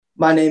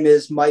My name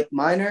is Mike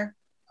Miner.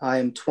 I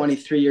am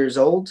 23 years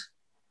old,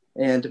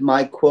 and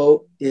my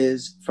quote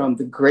is from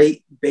the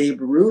great Babe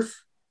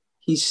Ruth.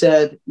 He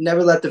said,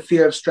 "Never let the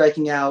fear of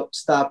striking out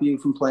stop you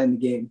from playing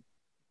the game."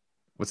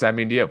 What's that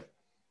mean to you?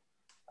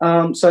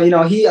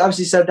 He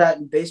obviously said that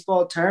in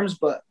baseball terms,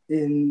 but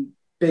in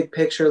big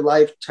picture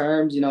life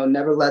terms,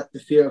 never let the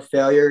fear of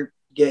failure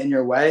get in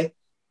your way.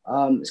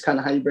 It's kind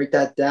of how you break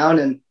that down.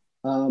 And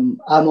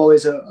I'm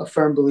always a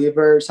firm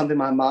believer. Something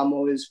my mom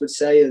always would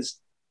say is,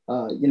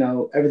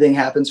 everything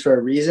happens for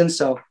a reason.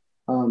 So,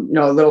 a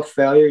little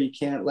failure, you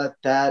can't let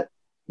that,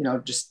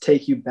 just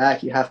take you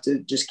back. You have to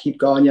just keep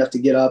going. You have to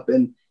get up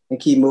and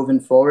keep moving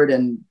forward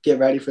and get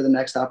ready for the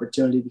next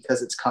opportunity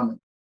because it's coming.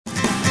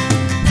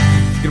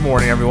 Good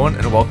morning, everyone,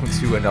 and welcome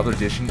to another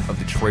edition of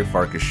the Troy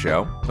Farkas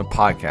Show, a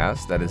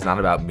podcast that is not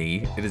about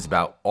me. It is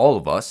about all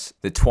of us.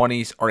 The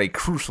 20s are a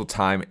crucial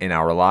time in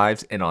our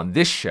lives, and on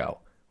this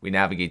show, we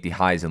navigate the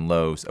highs and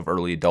lows of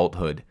early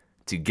adulthood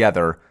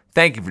together.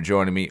 Thank you for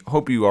joining me.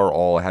 Hope you are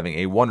all having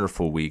a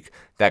wonderful week.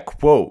 That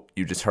quote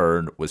you just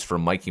heard was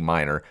from Mikey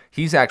Miner.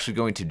 He's actually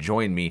going to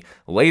join me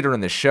later in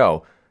the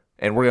show,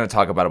 and we're going to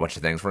talk about a bunch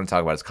of things. We're going to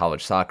talk about his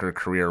college soccer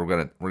career.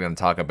 We're going to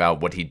talk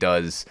about what he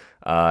does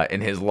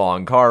in his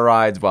long car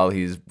rides while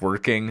he's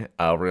working.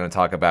 We're going to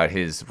talk about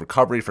his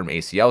recovery from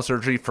ACL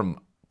surgery, from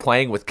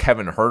playing with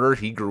Kevin Huerter.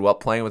 He grew up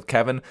playing with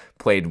Kevin,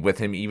 played with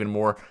him even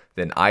more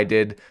than I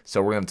did.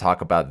 So we're going to talk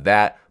about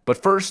that. But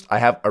first, I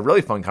have a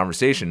really fun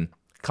conversation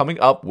coming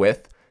up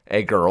with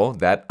a girl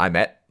that I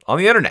met on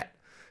the internet.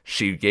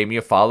 She gave me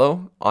a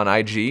follow on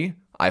IG.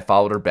 I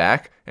followed her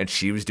back, and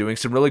she was doing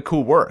some really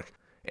cool work.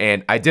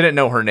 And I didn't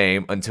know her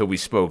name until we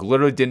spoke.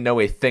 Literally didn't know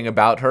a thing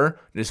about her.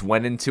 Just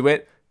went into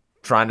it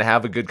trying to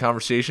have a good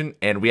conversation.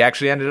 And we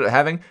actually ended up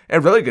having a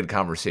really good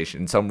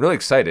conversation. So I'm really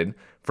excited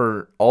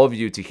for all of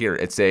you to hear.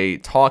 It's a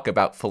talk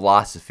about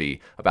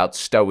philosophy, about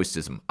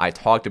stoicism. I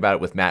talked about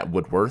it with Matt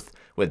Woodworth,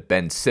 with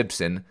Ben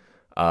Simpson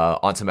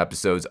on some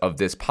episodes of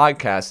this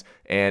podcast.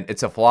 And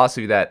it's a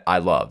philosophy that I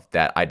love,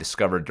 that I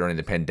discovered during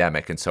the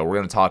pandemic. And so we're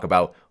going to talk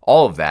about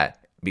all of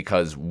that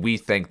because we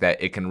think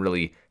that it can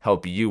really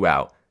help you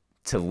out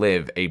to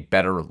live a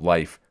better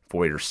life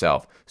for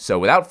yourself. So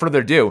without further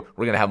ado,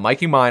 we're going to have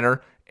Mikey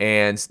Miner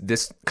and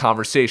this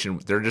conversation.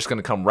 They're just going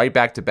to come right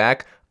back to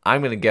back.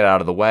 I'm going to get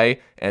out of the way,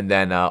 and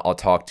then I'll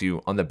talk to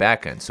you on the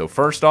back end. So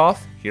first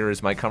off, here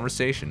is my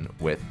conversation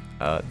with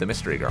the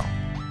mystery girl.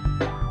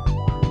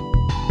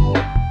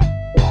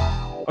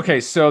 Okay,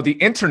 so the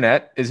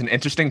internet is an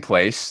interesting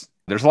place.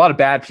 There's a lot of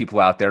bad people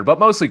out there, but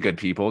mostly good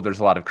people. There's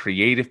a lot of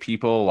creative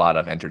people, a lot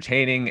of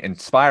entertaining,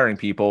 inspiring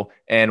people.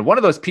 And one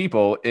of those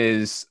people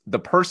is the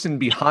person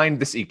behind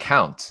this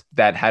account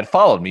that had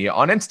followed me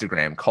on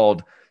Instagram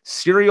called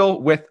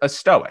Cereal with a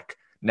Stoic.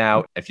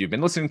 Now, if you've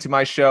been listening to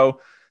my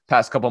show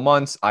past couple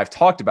months, I've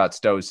talked about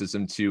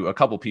stoicism to a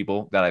couple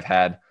people that I've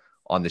had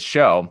on the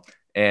show.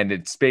 And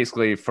it's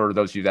basically, for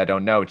those of you that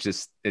don't know,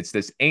 it's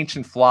this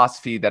ancient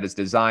philosophy that is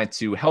designed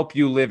to help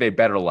you live a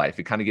better life.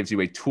 It kind of gives you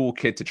a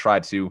toolkit to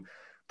try to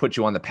put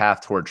you on the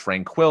path toward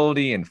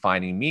tranquility and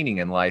finding meaning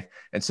in life.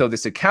 And so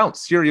this account,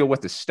 Cereal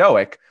with the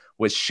Stoic,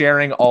 was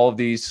sharing all of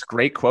these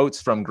great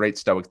quotes from great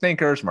Stoic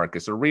thinkers,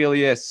 Marcus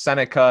Aurelius,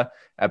 Seneca,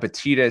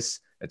 Epictetus,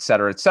 et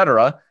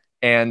cetera,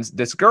 and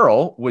this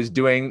girl was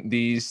doing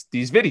these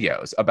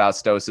videos about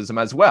Stoicism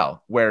as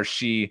well, where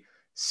she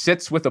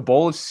sits with a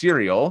bowl of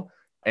cereal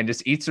and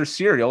just eats her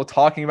cereal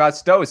talking about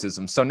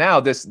Stoicism. So now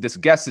this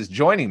guest is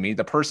joining me,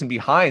 the person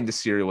behind the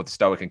Cereal with the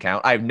Stoic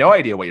account. I have no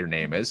idea what your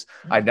name is.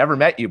 I've never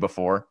met you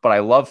before, but I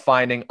love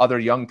finding other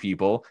young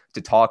people to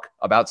talk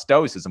about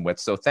Stoicism with.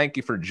 So thank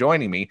you for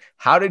joining me.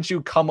 How did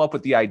you come up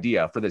with the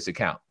idea for this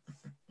account?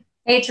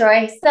 Hey,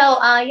 Troy. So,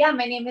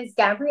 my name is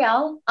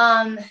Gabrielle.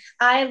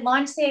 I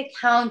launched the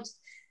account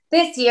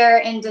this year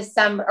in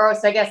December,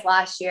 I guess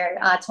last year,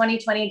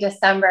 2020,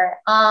 December.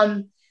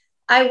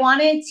 I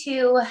wanted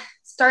to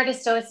start a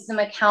Stoicism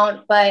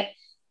account, but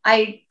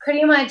I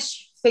pretty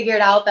much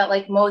figured out that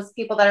like most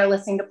people that are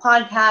listening to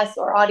podcasts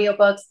or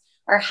audiobooks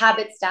are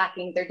habit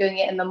stacking. They're doing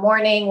it in the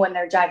morning when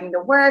they're driving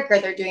to work, or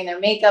they're doing their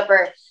makeup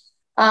or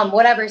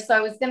whatever. So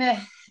I was going to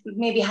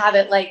maybe have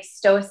it like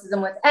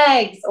Stoicism with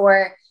eggs,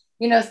 or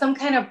some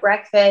kind of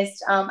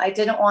breakfast. I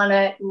didn't want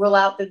to rule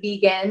out the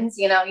vegans.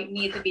 You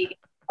need the vegans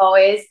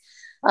always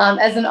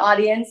as an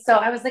audience. So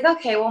I was like,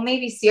 okay, well,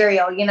 maybe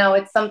cereal.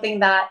 It's something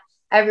that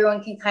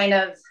everyone can kind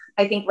of,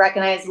 I think,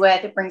 recognize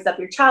with. It brings up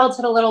your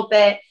childhood a little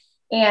bit.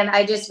 And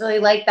I just really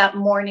like that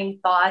morning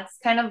thoughts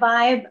kind of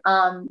vibe,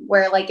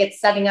 where like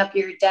it's setting up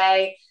your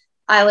day.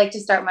 I like to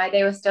start my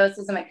day with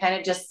Stoicism. It kind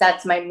of just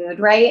sets my mood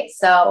right.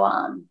 So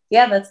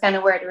that's kind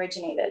of where it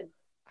originated.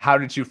 How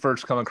did you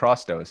first come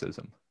across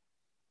Stoicism?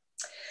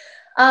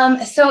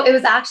 So it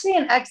was actually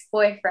an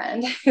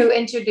ex-boyfriend who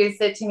introduced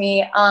it to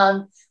me.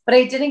 But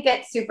I didn't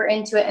get super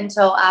into it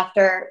until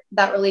after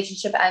that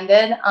relationship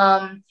ended.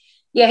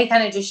 He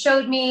kind of just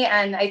showed me,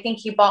 and I think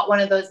he bought one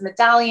of those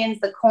medallions,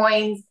 the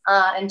coins,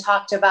 and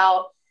talked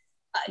about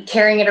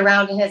carrying it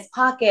around in his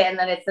pocket, and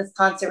that it's this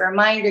constant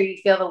reminder. You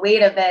feel the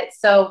weight of it.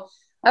 So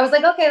I was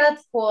like, okay,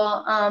 that's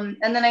cool.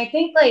 And then I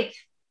think like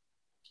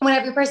when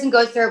every person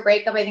goes through a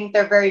breakup, I think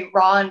they're very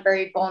raw and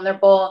very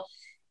vulnerable.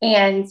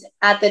 And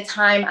at the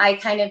time, I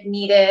kind of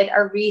needed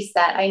a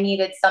reset. I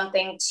needed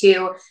something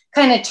to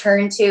kind of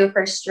turn to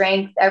for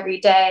strength every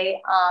day,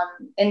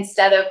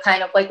 instead of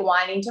kind of like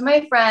whining to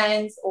my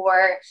friends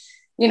or,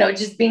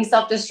 just being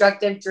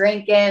self-destructive,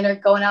 drinking or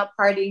going out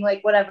partying,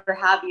 like whatever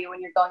have you,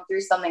 when you're going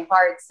through something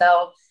hard.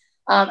 So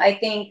I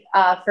think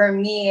for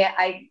me,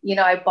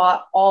 I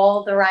bought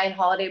all the Ryan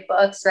Holiday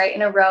books right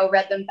in a row,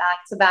 read them back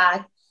to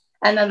back.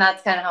 And then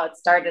that's kind of how it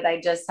started.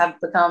 I just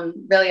have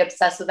become really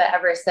obsessed with it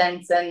ever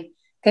since and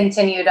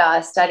continued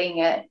studying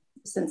it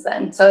since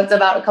then. So it's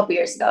about a couple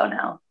years ago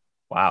now.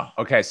 Wow.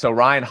 Okay. So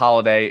Ryan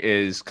Holiday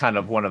is kind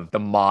of one of the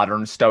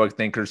modern Stoic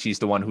thinkers. He's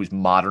the one who's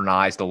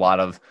modernized a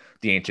lot of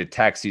the ancient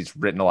texts. He's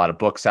written a lot of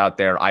books out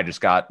there. I just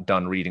got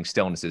done reading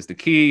Stillness is the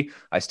Key.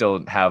 I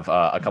still have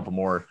a couple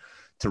more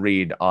to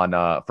read on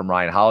from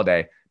Ryan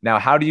Holiday. Now,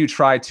 how do you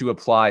try to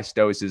apply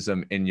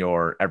Stoicism in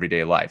your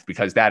everyday life?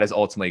 Because that is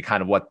ultimately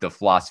kind of what the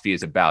philosophy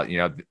is about.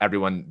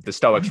 The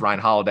Stoics, Ryan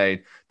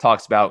Holiday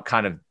talks about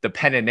kind of the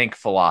pen and ink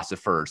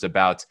philosophers,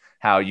 about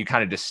how you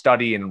kind of just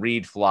study and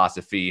read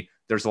philosophy.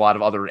 There's a lot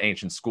of other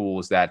ancient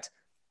schools that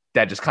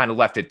just kind of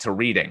left it to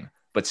reading.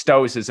 But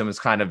Stoicism is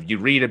kind of, you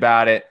read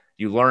about it,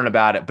 you learn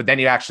about it, but then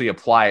you actually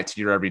apply it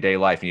to your everyday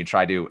life and you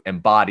try to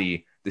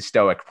embody the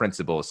Stoic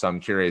principles. So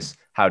I'm curious,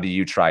 how do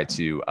you try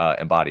to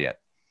embody it?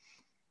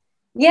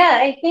 Yeah,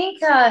 I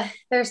think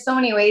there's so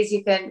many ways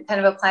you can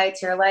kind of apply it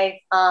to your life.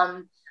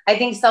 I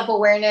think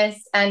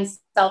self-awareness and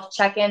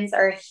self-check-ins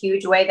are a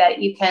huge way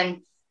that you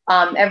can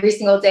every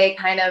single day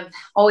kind of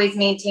always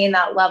maintain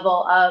that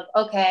level of,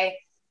 okay,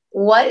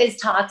 what is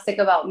toxic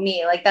about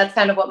me? Like that's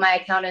kind of what my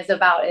account is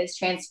about, is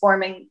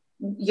transforming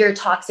your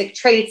toxic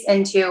traits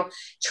into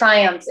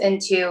triumphs,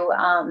 into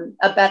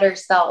a better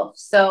self.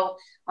 So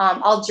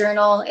I'll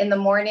journal in the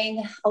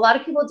morning. A lot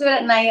of people do it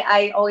at night.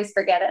 I always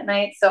forget at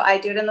night. So I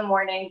do it in the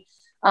morning.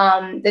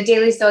 The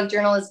Daily Stoic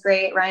Journal is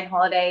great. Ryan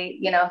Holiday,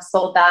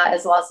 sold that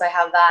as well. So I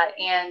have that.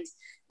 And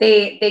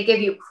they give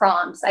you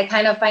prompts. I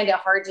kind of find it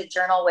hard to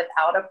journal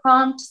without a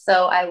prompt.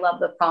 So I love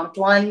the prompt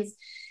ones.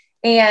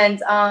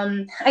 And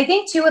I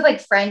think too, with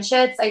like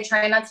friendships, I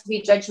try not to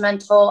be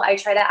judgmental. I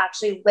try to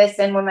actually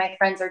listen when my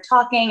friends are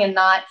talking and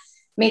not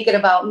make it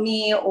about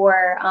me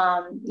or,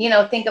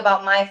 think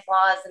about my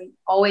flaws, and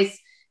always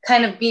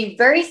kind of be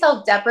very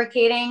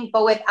self-deprecating,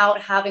 but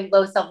without having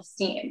low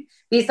self-esteem.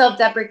 Be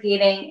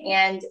self-deprecating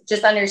and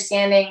just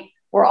understanding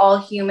we're all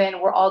human.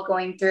 We're all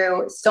going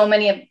through so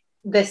many of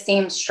the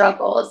same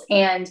struggles.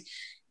 And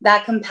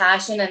that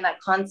compassion and that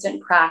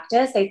constant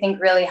practice, I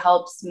think, really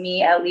helps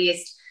me at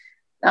least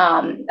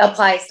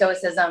apply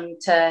Stoicism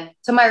to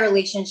my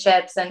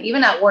relationships and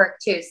even at work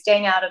too,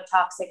 staying out of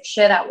toxic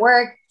shit at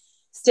work,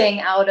 staying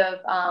out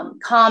of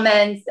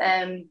comments,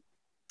 and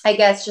I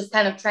guess just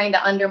kind of trying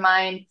to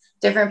undermine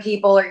different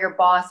people or your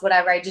boss,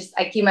 whatever. I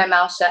keep my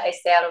mouth shut. I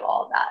stay out of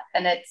all of that,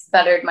 and it's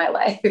bettered my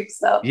life.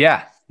 So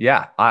yeah.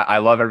 I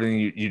love everything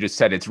you just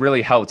said. It's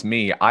really helped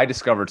me. I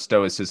discovered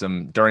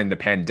Stoicism during the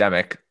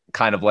pandemic,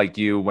 kind of like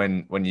you,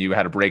 when you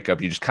had a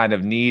breakup. You just kind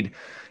of need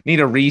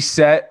a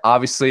reset.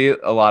 Obviously,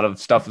 a lot of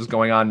stuff was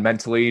going on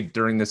mentally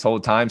during this whole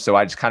time. So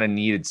I just kind of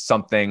needed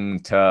something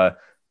to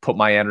put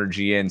my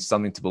energy in,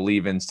 something to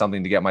believe in,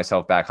 something to get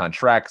myself back on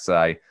track. So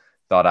I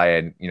thought I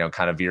had,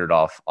 kind of veered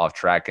off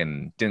track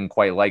and didn't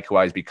quite like who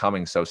I was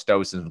becoming. So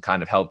Stoicism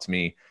kind of helped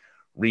me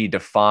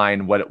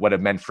redefine what it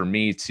meant for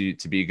me to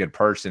be a good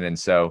person. And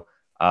so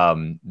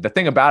the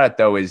thing about it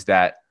though is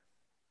that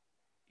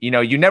you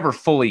never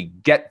fully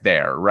get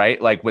there, right?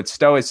 Like with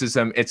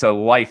Stoicism, it's a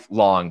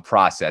lifelong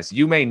process.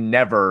 You may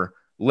never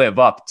live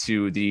up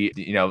to the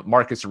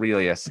Marcus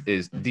Aurelius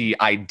is the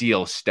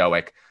ideal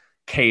Stoic.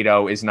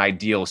 Cato is an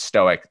ideal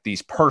Stoic.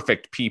 These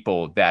perfect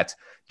people that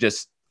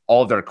just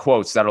all their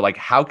quotes that are like,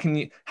 how can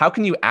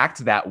you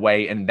act that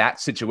way in that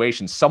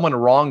situation? Someone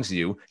wrongs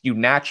you, you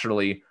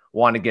naturally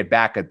want to get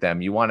back at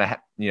them. You want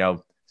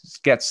to,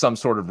 get some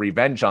sort of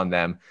revenge on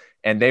them.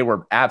 And they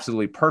were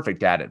absolutely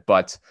perfect at it.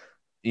 But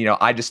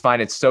I just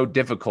find it so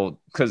difficult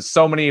because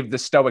so many of the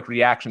Stoic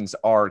reactions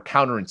are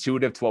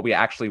counterintuitive to what we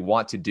actually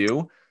want to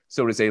do.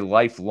 So it is a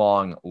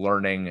lifelong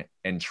learning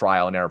and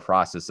trial and error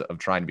process of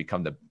trying to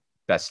become the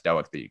best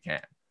Stoic that you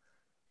can.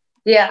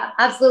 Yeah,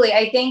 absolutely.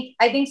 I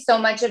think so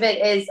much of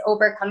it is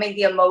overcoming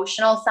the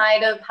emotional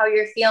side of how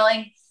you're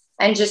feeling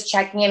and just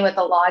checking in with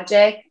the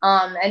logic.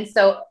 And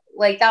so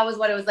like, that was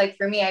what it was like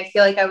for me. I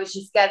feel like I was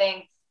just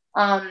getting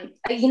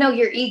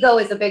your ego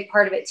is a big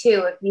part of it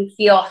too. If you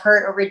feel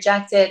hurt or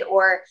rejected,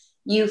 or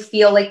you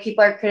feel like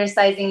people are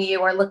criticizing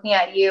you or looking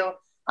at you,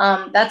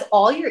 that's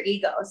all your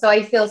ego. So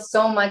I feel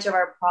so much of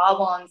our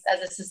problems as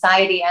a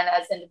society and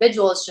as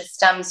individuals just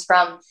stems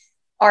from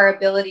our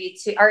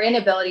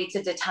inability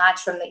to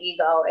detach from the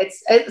ego.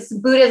 It's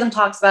Buddhism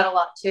talks about a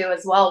lot too,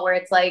 as well, where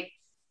it's like,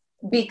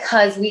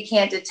 because we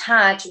can't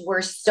detach,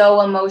 we're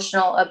so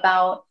emotional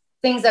about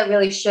things that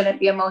really shouldn't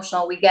be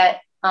emotional. We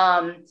get,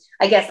 I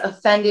guess,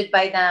 offended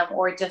by them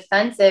or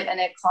defensive,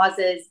 and it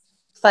causes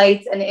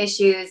fights and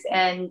issues,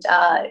 and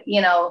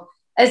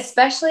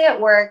especially at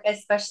work,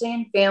 especially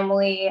in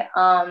family,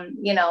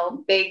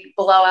 big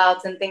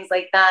blowouts and things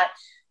like that.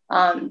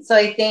 So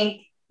I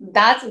think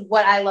that's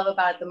what I love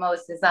about it the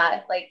most, is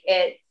that like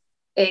it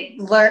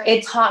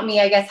taught me,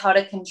 I guess, how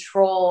to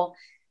control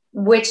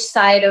which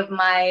side of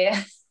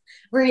my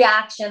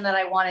reaction that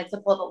I wanted to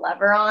pull the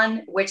lever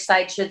on, which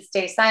side should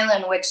stay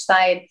silent, which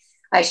side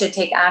I should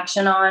take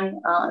action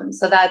on.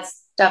 So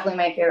that's definitely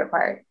my favorite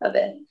part of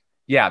it.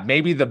 Yeah,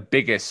 maybe the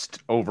biggest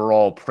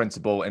overall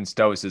principle in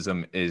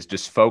Stoicism is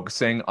just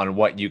focusing on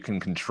what you can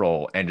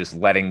control and just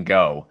letting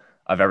go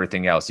of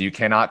everything else. You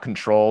cannot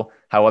control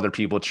how other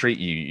people treat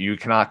you. You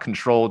cannot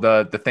control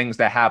the things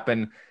that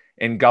happen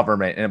in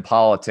government and in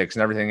politics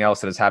and everything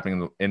else that is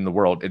happening in the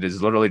world. It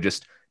is literally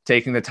just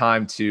taking the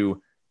time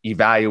to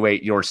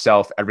evaluate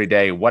yourself every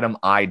day. What am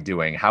I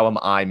doing? How am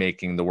I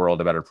making the world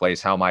a better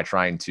place? How am I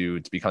trying to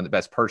become the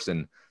best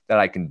person that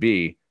I can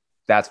be?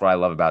 That's what I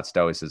love about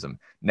Stoicism.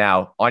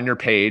 Now, on your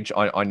page,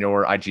 on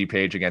your IG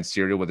page, again,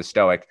 Cereal with a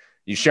Stoic,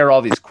 you share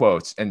all these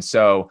quotes. And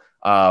so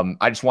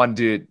I just wanted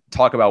to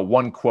talk about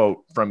one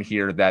quote from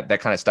here that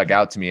kind of stuck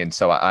out to me. And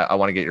so I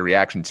want to get your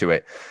reaction to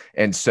it.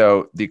 And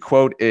so the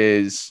quote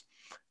is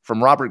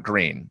from Robert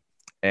Greene.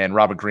 And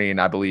Robert Greene,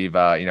 I believe,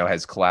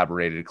 has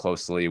collaborated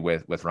closely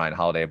with Ryan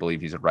Holiday. I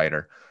believe he's a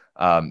writer.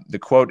 The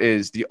quote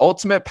is, "The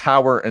ultimate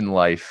power in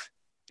life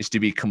is to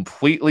be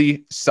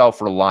completely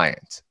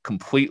self-reliant,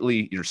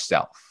 completely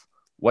yourself."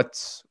 What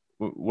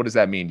does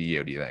that mean to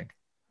you, do you think?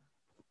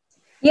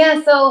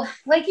 Yeah. So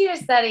like you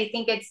just said, I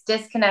think it's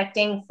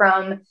disconnecting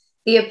from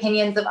the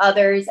opinions of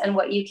others and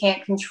what you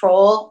can't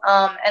control.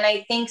 And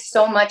I think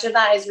so much of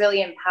that is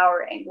really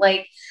empowering.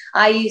 Like,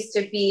 I used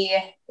to be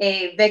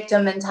a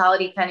victim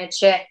mentality kind of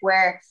chick,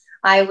 where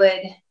I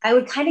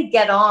would kind of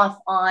get off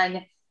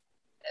on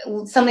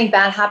something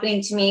bad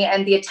happening to me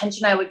and the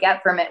attention I would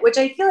get from it, which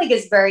I feel like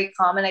is very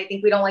common. I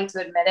think we don't like to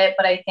admit it,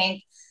 but I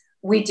think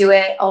we do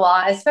it a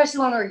lot, especially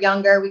when we're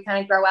younger. We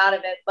kind of grow out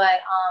of it,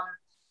 but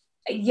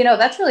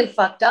that's really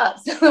fucked up.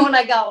 So when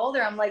I got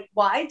older, I'm like,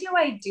 why do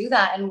I do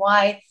that? And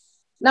why,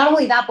 not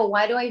only that, but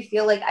why do I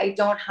feel like I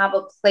don't have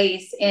a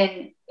place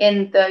in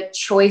the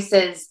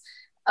choices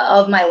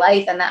of my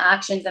life and the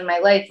actions in my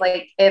life?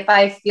 Like, if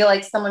I feel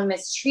like someone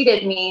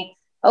mistreated me,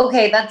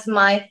 okay, that's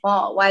my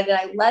fault. Why did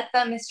I let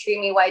them mistreat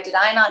me? Why did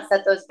I not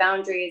set those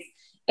boundaries?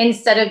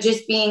 Instead of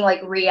just being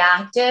like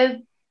reactive,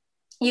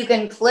 you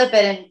can flip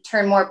it and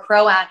turn more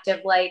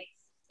proactive. Like,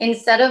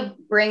 instead of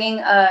bringing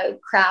a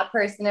crap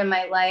person in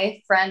my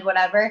life, friend,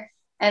 whatever,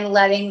 and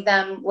letting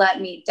them let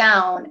me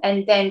down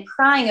and then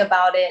crying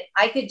about it,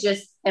 I could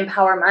just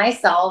empower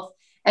myself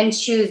and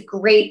choose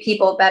great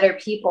people, better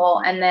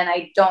people. And then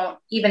I don't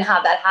even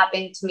have that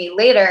happen to me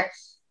later.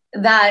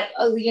 That,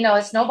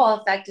 a snowball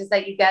effect is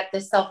that you get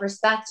this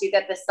self-respect, you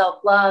get this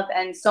self-love.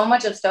 And so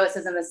much of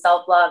Stoicism is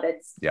self-love.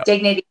 It's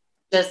dignity,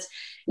 just,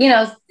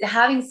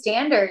 having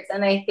standards.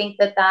 And I think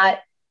that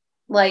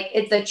like,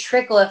 it's a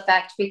trickle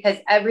effect, because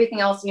everything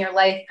else in your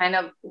life kind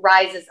of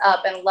rises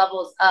up and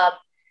levels up,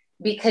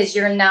 because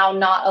you're now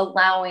not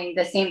allowing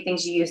the same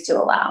things you used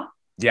to allow.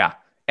 Yeah.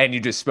 And you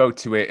just spoke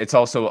to it. It's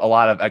also a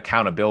lot of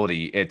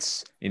accountability.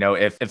 It's,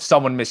 if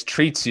someone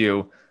mistreats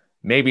you,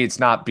 maybe it's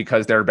not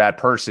because they're a bad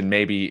person.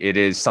 Maybe it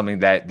is something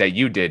that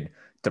you did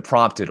to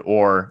prompt it.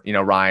 Or,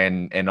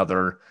 Ryan and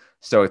other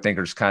Stoic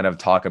thinkers kind of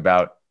talk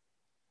about,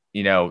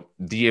 the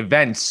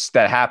events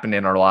that happen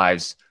in our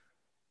lives.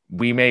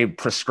 We may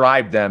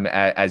prescribe them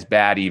as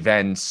bad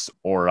events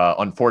or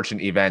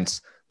unfortunate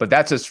events, but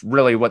that's just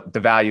really what the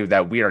value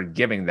that we are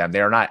giving them.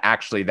 They are not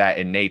actually that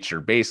in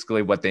nature.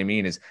 Basically, what they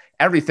mean is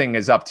everything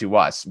is up to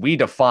us. We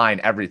define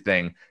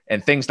everything,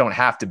 and things don't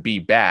have to be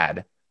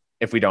bad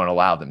if we don't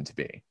allow them to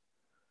be.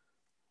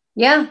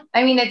 Yeah.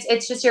 I mean,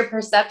 it's just your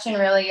perception,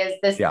 really, is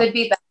this could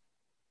be bad.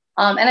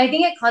 And I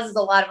think it causes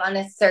a lot of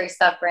unnecessary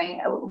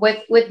suffering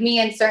with me,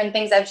 and certain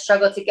things I've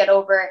struggled to get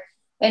over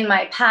in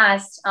my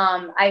past.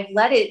 I've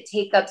let it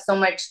take up so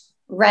much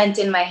rent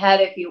in my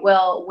head, if you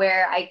will,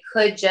 where I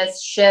could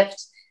just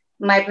shift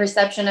my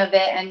perception of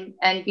it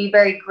and be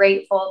very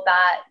grateful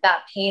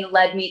that pain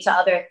led me to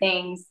other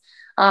things.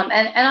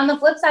 And on the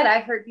flip side,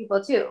 I've hurt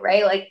people too,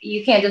 right? Like,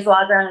 you can't just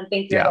walk around and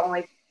think you're the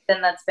only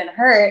person that's been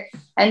hurt.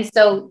 And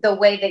so the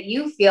way that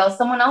you feel,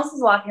 someone else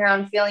is walking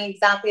around feeling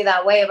exactly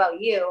that way about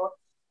you.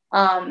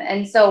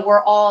 And so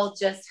we're all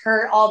just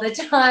hurt all the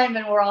time,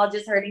 and we're all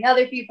just hurting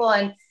other people.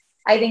 And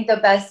I think the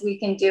best we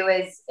can do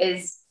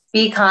is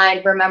be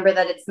kind. Remember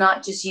that it's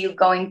not just you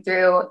going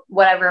through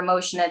whatever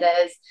emotion it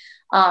is.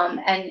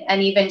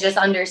 And even just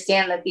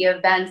understand that the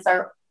events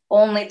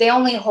they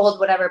only hold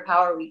whatever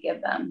power we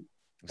give them.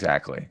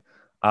 Exactly.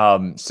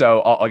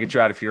 So I'll get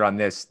you out of here on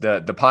this.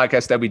 The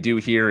podcast that we do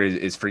here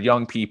is for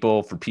young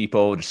people, for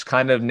people just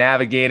kind of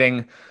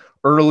navigating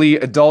early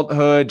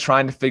adulthood,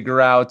 trying to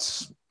figure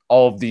out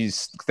all of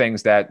these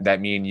things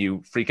that me and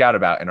you freak out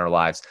about in our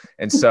lives.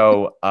 And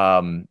so,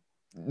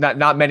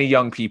 not many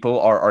young people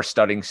are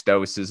studying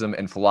Stoicism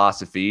and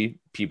philosophy.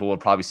 People will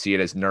probably see it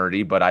as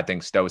nerdy, but I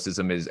think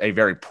Stoicism is a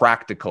very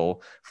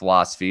practical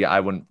philosophy. I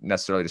wouldn't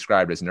necessarily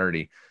describe it as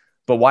nerdy.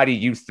 But why do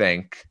you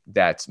think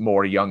that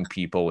more young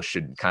people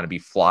should kind of be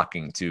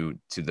flocking to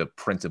the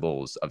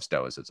principles of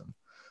Stoicism?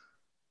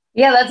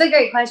 Yeah, that's a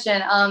great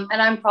question.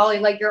 And I'm probably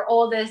like your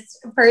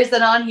oldest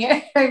person on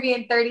here. I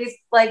mean, 30s,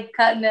 like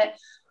cutting it.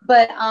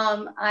 But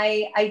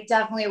I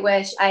definitely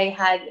wish I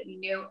had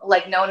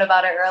known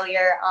about it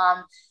earlier.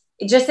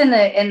 Just in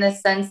the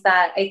sense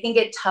that I think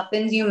it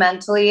toughens you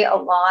mentally a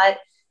lot.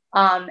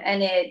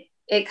 And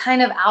it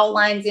kind of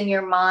outlines in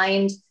your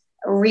mind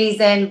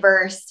reason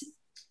versus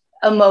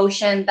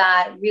emotion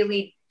that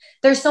really,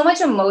 there's so much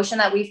emotion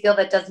that we feel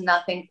that does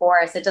nothing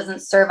for us. It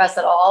doesn't serve us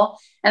at all.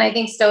 And I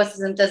think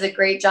Stoicism does a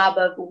great job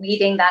of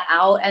weeding that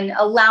out and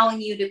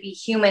allowing you to be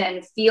human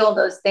and feel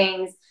those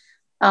things,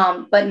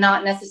 but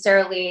not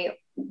necessarily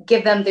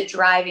give them the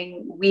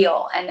driving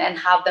wheel and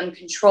have them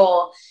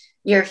control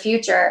your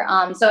future.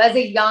 So as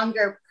a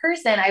younger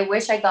person, I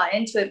wish I got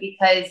into it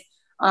because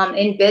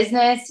in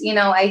business,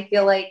 I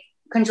feel like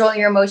controlling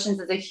your emotions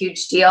is a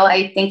huge deal.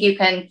 I think you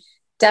can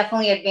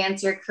definitely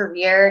advance your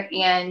career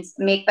and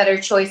make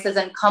better choices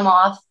and come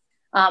off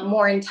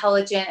more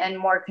intelligent and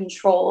more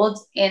controlled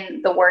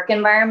in the work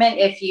environment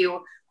if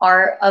you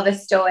are of a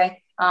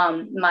stoic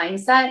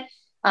mindset.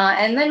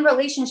 And then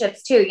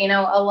relationships too.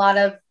 A lot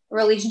of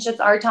relationships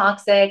are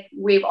toxic.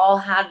 We've all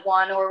had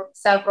one or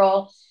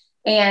several.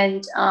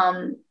 And,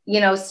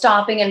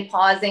 stopping and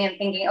pausing and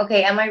thinking,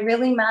 okay, am I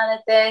really mad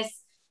at this?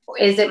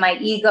 Is it my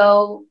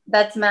ego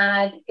that's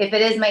mad? If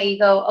it is my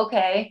ego,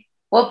 okay,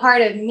 what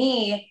part of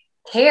me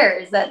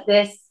cares that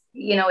this,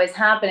 is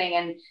happening?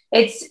 And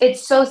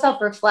it's so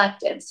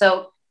self-reflective.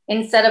 So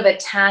instead of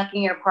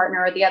attacking your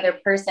partner or the other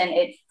person,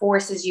 it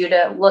forces you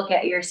to look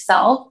at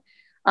yourself.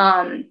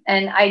 And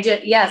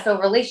so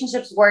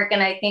relationships work.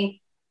 And I think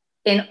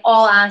in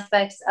all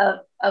aspects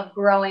of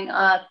growing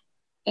up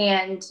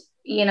and,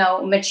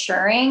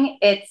 maturing,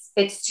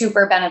 it's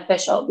super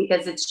beneficial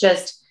because it's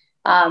just,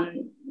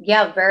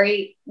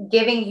 very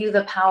giving you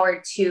the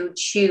power to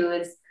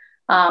choose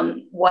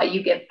what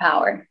you give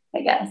power,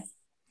 I guess.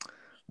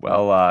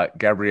 Well,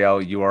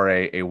 Gabrielle, you are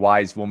a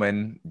wise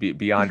woman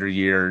beyond your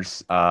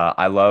years.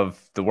 I love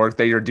the work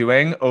that you're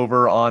doing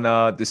over on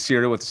the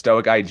Cereal with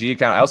Stoic IG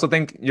account. I also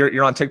think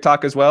you're on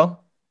TikTok as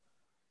well.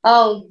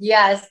 Oh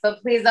yes,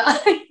 but please,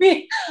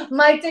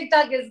 my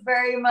TikTok is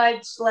very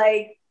much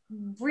like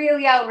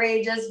really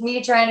outrageous.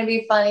 Me trying to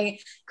be funny,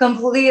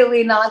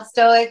 completely not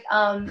stoic.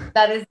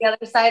 That is the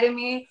other side of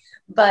me.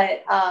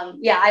 But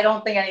I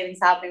don't think anything's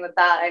happening with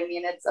that. I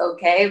mean, it's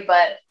okay,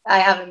 but I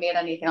haven't made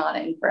anything on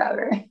it in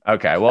forever.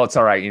 Okay, well, it's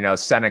all right.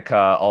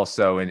 Seneca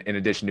also, in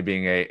addition to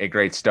being a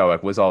great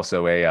Stoic, was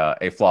also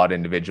a flawed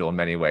individual in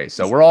many ways.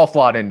 So we're all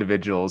flawed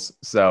individuals.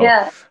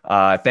 So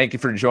thank you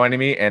for joining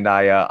me, and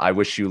I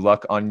wish you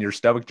luck on your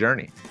Stoic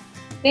journey.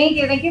 Thank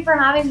you. Thank you for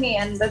having me.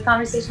 And the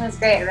conversation was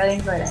great. I really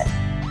enjoyed it.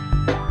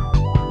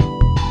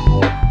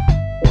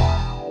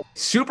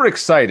 Super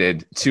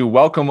excited to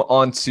welcome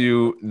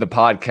onto the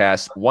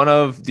podcast one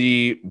of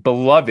the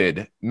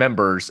beloved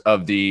members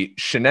of the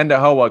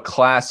Shenendehowa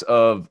class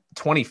of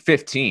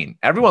 2015.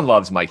 Everyone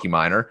loves Mikey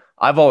Minor.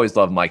 I've always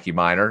loved Mikey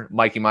Minor.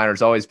 Mikey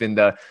Minor's always been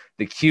the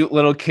cute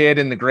little kid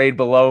in the grade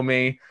below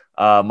me.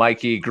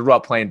 Mikey grew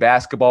up playing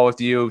basketball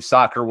with you.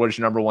 Soccer was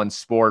your number one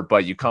sport,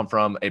 but you come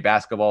from a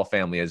basketball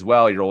family as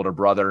well. Your older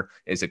brother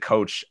is a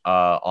coach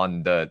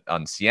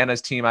on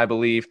Sienna's team, I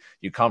believe.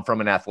 You come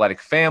from an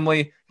athletic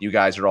family. You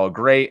guys are all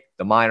great.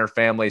 The Minor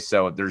family.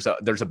 So there's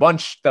a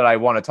bunch that I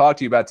want to talk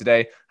to you about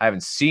today. I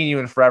haven't seen you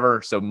in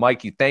forever. So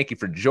Mikey, thank you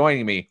for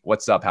joining me.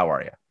 What's up? How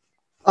are you?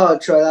 Oh,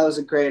 Troy, that was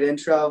a great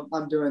intro.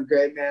 I'm doing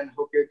great, man.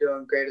 Hope you're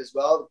doing great as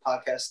well. The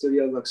podcast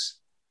studio looks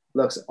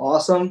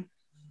awesome.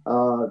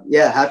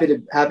 Happy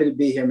to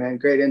be here, man.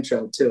 Great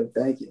intro too.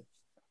 Thank you.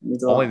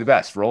 Only the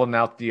best. Rolling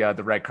out the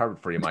red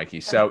carpet for you,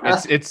 Mikey. So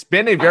it's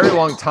been a very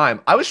long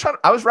time. I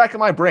was racking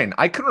my brain.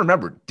 I couldn't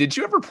remember. Did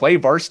you ever play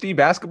varsity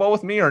basketball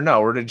with me or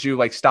no? Or did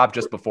you stop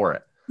just before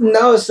it?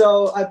 No.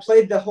 So I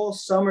played the whole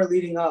summer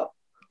leading up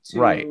to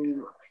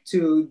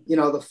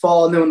the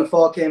fall. And then when the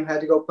fall came,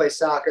 had to go play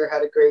soccer.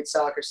 Had a great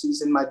soccer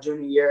season my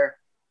junior year.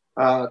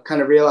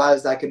 Kind of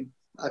realized I could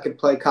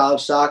play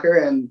college soccer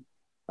and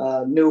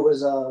knew it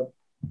was a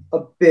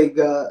big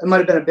it might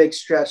have been a big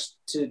stretch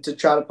to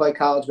try to play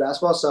college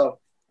basketball, so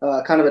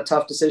kind of a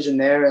tough decision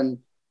there, and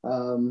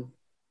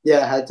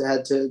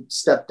had to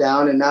step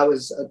down, and that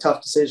was a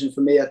tough decision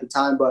for me at the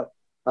time, but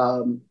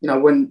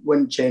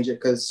wouldn't change it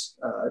because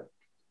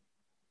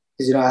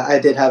I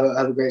did have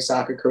a great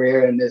soccer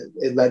career, and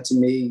it led to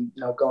me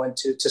going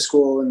to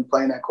school and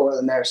playing at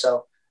Cortland there,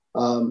 so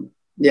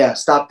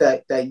stopped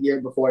that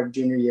year before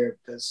junior year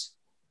because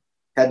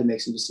I had to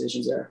make some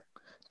decisions there.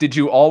 Did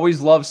you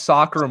always love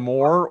soccer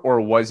more,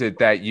 or was it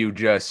that you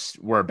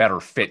just were a better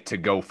fit to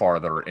go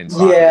farther in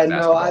soccer? Yeah,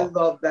 no, I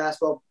love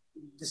basketball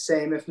the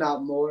same, if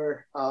not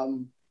more.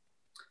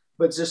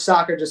 But just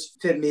soccer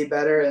just fit me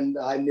better, and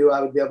I knew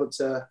I would be able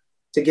to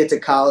to get to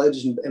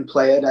college and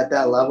play it at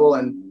that level.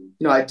 And,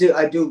 you know, I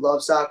do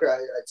love soccer. I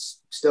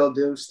still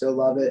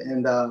love it.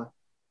 And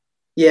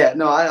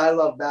I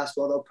love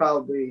basketball, though,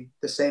 probably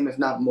the same, if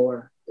not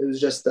more. It was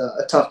just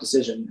a tough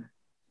decision.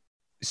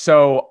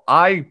 So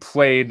I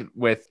played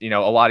with, a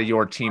lot of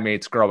your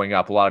teammates growing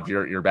up, a lot of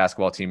your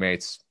basketball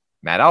teammates,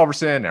 Matt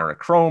Alverson, Eric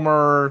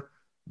Cromer,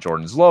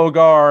 Jordan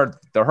Zlogard,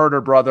 the Herder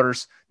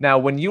brothers. Now,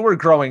 when you were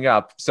growing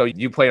up, so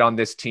you played on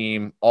this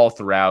team all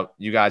throughout.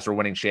 You guys were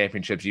winning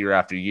championships year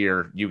after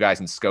year, you guys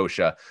in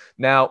Scotia.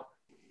 Now,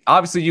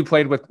 obviously you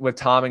played with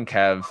Tom and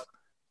Kev.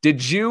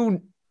 Did you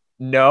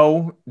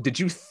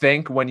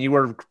think when you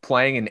were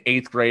playing in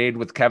 8th grade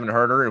with Kevin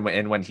Herder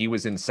and when he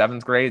was in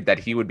 7th grade that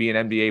he would be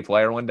an NBA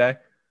player one day?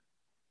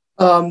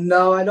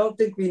 No, I don't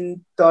think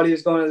we thought he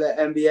was going to the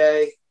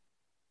NBA,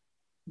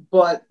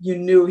 but you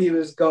knew he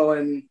was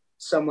going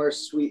somewhere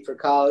sweet for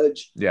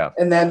college. Yeah.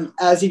 And then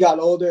as he got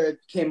older, it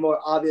became more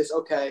obvious,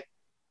 okay,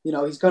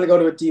 he's going to go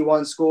to a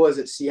D1 school. Is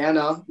it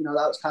Siena?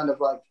 That was kind of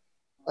like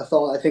a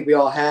thought I think we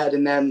all had.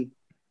 And then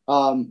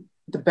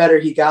the better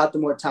he got, the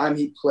more time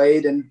he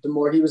played and the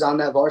more he was on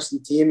that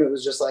varsity team, it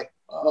was just like,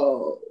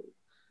 oh,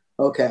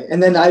 okay.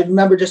 And then I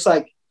remember just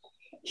like,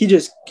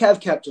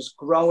 Kev kept just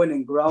growing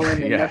and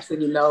growing. And next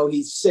thing you know,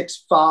 he's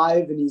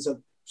 6'5" and he's a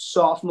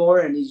sophomore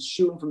and he's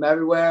shooting from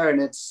everywhere.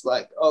 And it's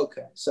like,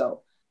 okay.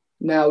 So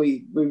now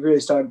we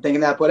really started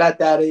thinking that. But at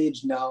that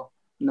age, no,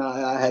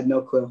 I had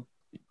no clue.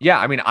 Yeah.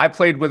 I mean, I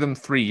played with him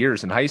 3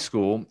 years in high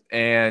school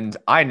and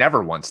I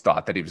never once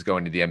thought that he was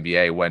going to the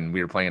NBA when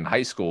we were playing in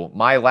high school.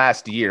 My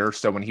last year,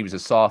 so when he was a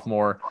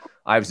sophomore,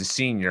 I was a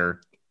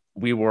senior.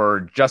 We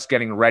were just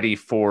getting ready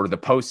for the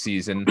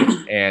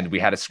postseason and we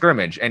had a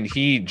scrimmage and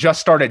he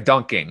just started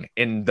dunking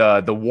in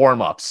the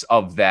warm-ups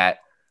of that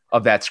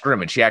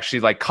scrimmage. He actually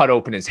like cut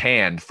open his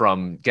hand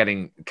from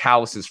getting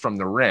calluses from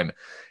the rim.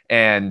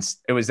 And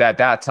it was at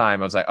that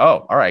time I was like,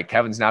 oh, all right,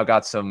 Kevin's now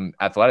got some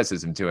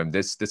athleticism to him.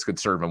 This could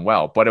serve him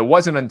well. But it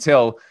wasn't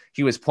until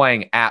he was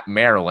playing at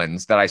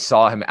Maryland's that I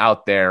saw him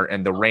out there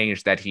and the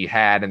range that he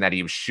had and that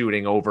he was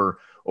shooting over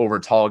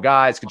tall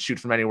guys, could shoot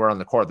from anywhere on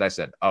the court. That I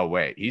said, oh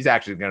wait, he's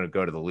actually going to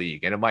go to the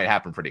league and it might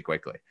happen pretty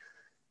quickly.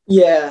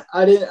 Yeah.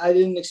 I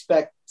didn't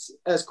expect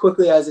as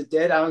quickly as it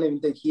did. I don't even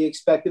think he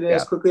expected it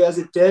as quickly as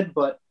it did.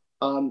 But,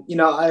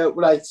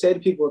 what I say to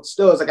people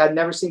still is like, I've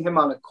never seen him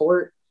on a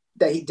court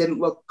that he didn't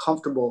look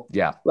comfortable.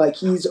 Yeah. Like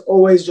he's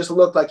always just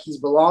looked like he's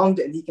belonged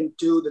and he can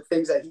do the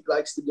things that he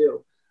likes to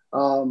do,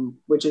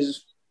 which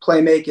is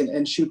play make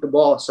and shoot the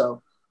ball.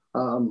 So,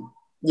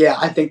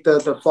 I think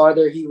the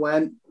farther he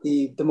went,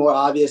 the more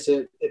obvious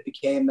it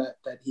became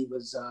that he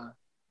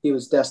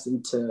was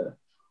destined to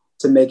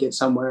make it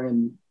somewhere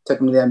and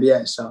took him to the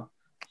NBA. So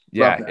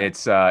yeah,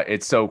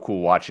 it's so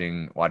cool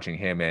watching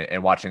him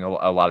and watching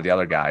a lot of the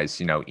other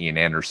guys. Ian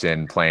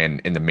Anderson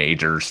playing in the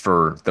majors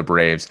for the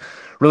Braves,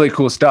 really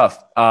cool stuff.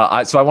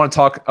 So I want to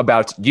talk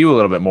about you a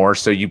little bit more.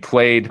 So you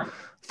played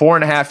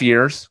 4.5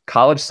 years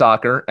college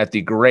soccer at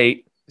the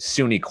great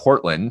SUNY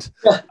Cortland.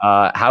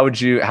 How would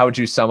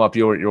you sum up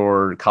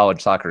your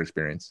college soccer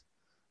experience?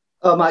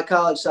 My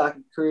college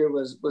soccer career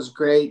was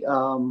great.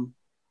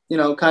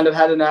 Kind of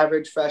had an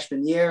average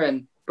freshman year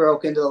and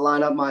broke into the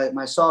lineup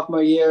my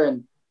sophomore year,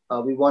 and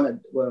we won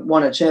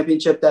a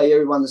championship that year.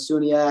 We won the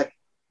SUNYAC.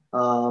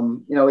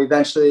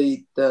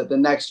 Eventually the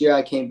next year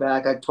I came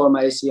back. I tore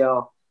my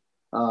ACL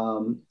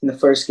in the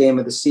first game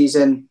of the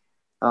season,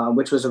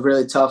 which was a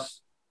really tough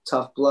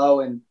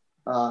blow, and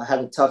had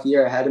a tough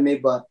year ahead of me.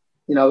 But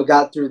we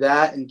got through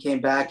that and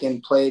came back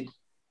and played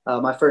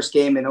my first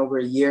game in over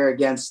a year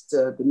against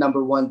the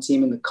number 1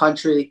 team in the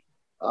country.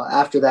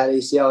 After that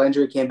ACL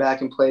injury, came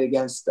back and played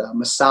against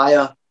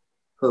Messiah,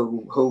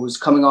 who was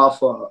coming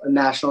off a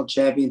national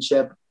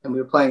championship, and we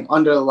were playing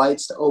under the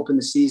lights to open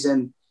the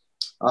season.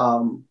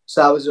 So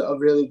that was a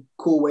really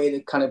cool way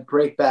to kind of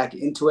break back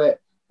into it,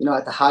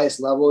 at the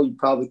highest level you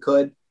probably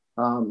could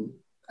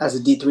as a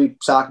D3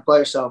 soccer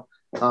player. So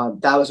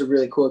that was a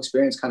really cool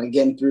experience, kind of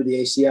getting through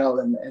the ACL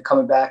and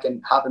coming back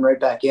and hopping right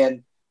back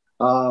in.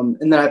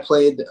 And then I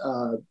played,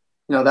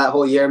 that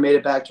whole year, made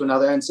it back to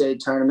another NCAA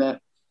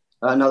tournament,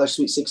 another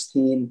Sweet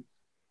 16,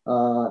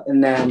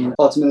 and then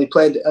ultimately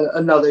played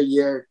another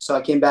year. So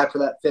I came back for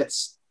that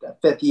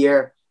fifth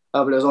year,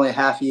 but it was only a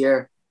half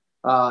year.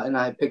 And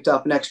I picked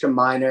up an extra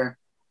minor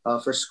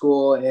for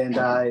school, and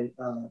I,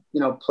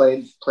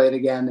 played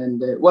again.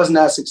 And it wasn't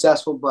as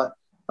successful, but,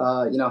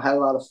 had a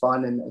lot of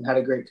fun and had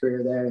a great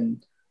career there.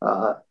 And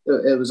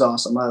it was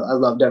awesome. I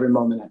loved every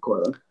moment at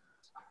Cortland.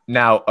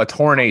 Now, a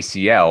torn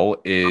ACL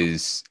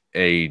is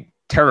a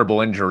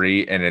terrible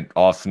injury, and it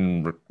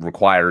often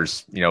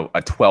requires,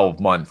 a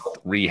 12-month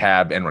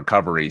rehab and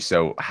recovery.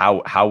 So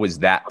how was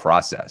that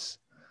process?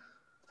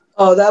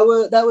 Oh,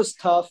 that was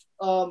tough.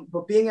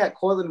 But being at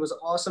Cortland was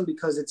awesome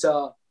because it's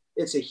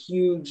a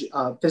huge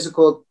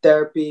physical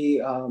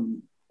therapy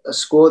a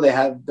school. They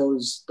have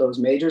those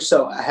majors.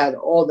 So I had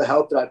all the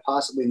help that I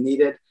possibly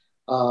needed.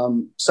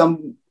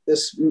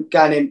 This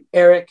guy named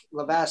Eric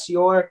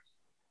Lavassior,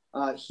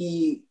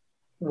 he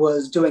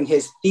was doing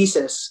his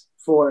thesis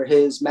for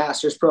his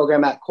master's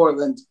program at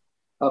Cortland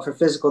for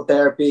physical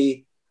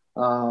therapy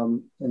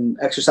and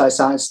exercise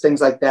science,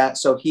 things like that.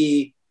 So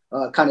he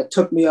kind of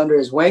took me under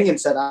his wing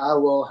and said, I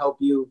will help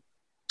you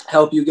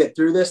get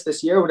through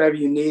this year, whatever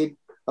you need.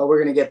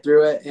 We're going to get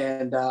through it.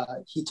 And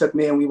he took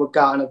me and we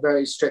got on a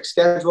very strict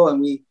schedule, and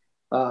we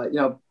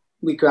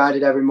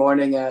grinded every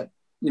morning at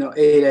 8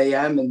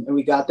 a.m. and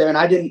we got there, and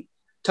I didn't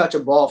touch a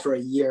ball for a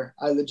year.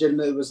 I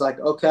legitimately was like,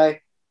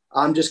 okay,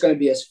 I'm just going to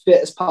be as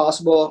fit as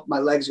possible. My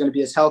legs are going to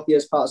be as healthy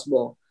as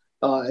possible.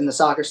 And the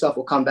soccer stuff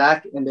will come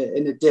back. And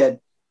it did.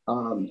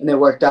 And it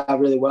worked out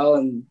really well.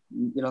 And,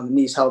 the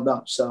knees held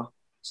up. So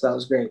that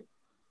was great.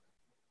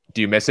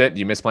 Do you miss it? Do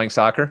you miss playing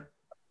soccer?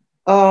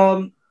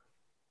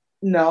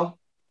 No.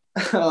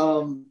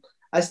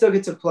 I still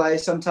get to play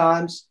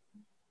sometimes,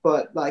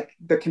 but like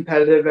the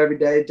competitive every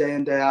day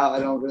in, day out, I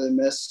don't really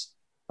miss.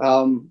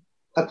 I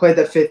played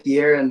that 5th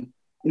year, and,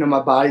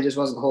 my body just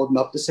wasn't holding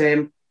up the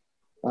same.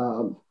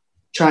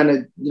 Trying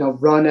to,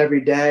 run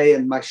every day,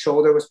 and my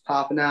shoulder was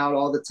popping out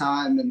all the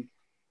time, and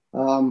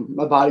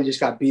my body just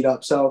got beat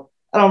up. So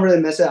I don't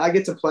really miss it. I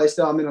get to play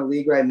still. I'm in a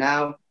league right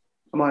now.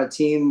 I'm on a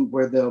team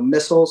where the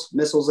Missiles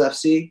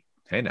FC.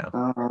 Hey now.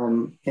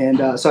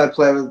 So I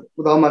play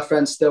with all my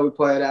friends still. We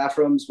play at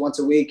Aframs once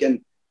a week, and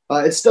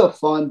it's still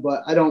fun,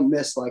 but I don't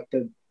miss like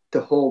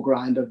the whole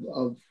grind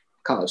of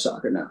college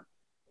soccer now.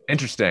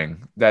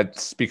 Interesting.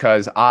 That's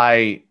because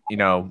I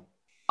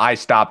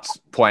stopped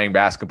playing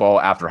basketball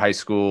after high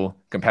school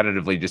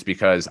competitively just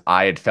because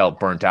I had felt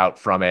burnt out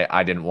from it.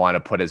 I didn't want to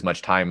put as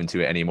much time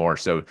into it anymore.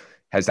 So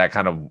has that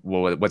kind of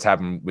what's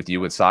happened with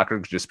you with soccer,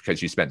 just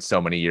because you spent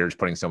so many years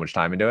putting so much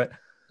time into it?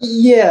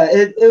 Yeah,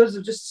 it was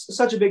just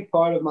such a big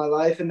part of my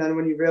life. And then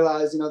when you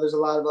realize, there's a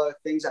lot of other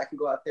things I can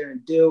go out there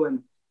and do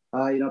and,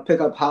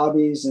 pick up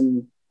hobbies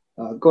and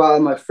go out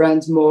with my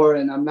friends more.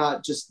 And I'm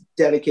not just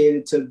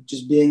dedicated to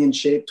just being in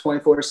shape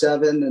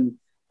 24/7. And,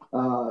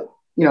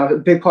 a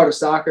big part of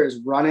soccer is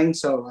running.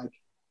 So like,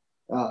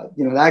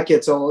 that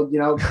gets old,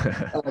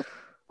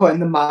 putting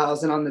the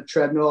miles in on the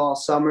treadmill all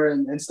summer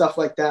and stuff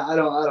like that. I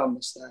don't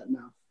miss that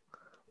now.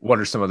 What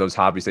are some of those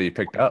hobbies that you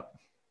picked up?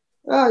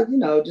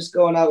 Just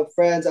going out with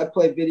friends. I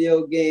play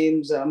video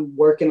games. I'm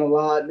working a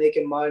lot,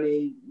 making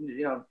money,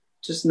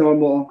 just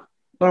normal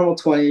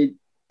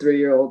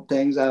 23-year-old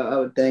things, I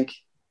would think.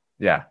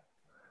 Yeah.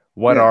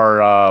 What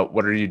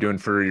are you doing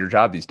for your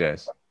job these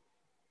days?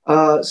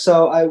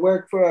 So I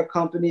work for a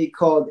company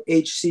called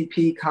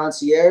HCP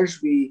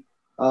Concierge. We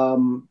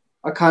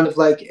are kind of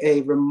like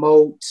a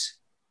remote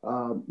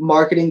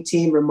marketing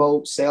team,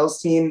 remote sales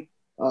team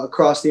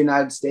across the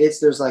United States.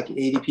 There's like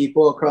 80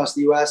 people across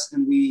the US,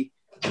 and we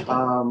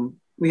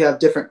have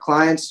different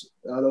clients,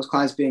 those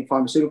clients being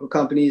pharmaceutical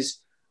companies,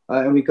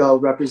 and we go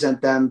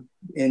represent them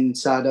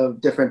inside of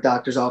different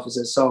doctors'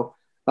 offices. So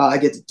I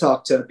get to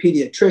talk to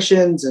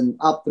pediatricians and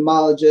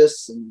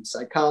ophthalmologists and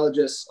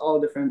psychologists, all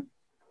different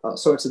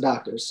sorts of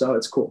doctors. So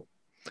it's cool.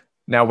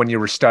 Now, when you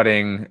were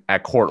studying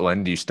at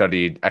Cortland, you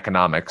studied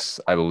economics,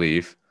 I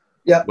believe.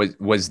 Yeah.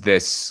 Was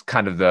this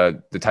kind of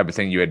the type of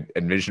thing you had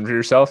envisioned for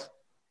yourself?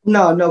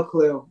 No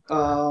clue.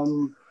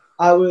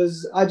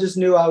 I just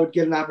knew I would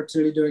get an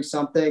opportunity doing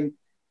something.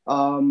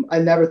 I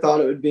never thought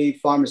it would be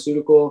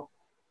pharmaceutical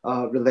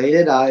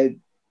related,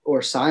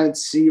 or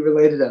science-y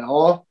related at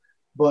all.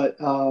 But,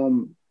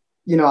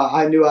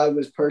 I knew I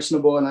was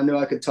personable and I knew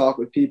I could talk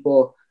with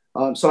people.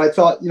 So I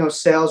thought,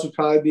 sales would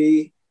probably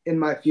be in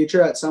my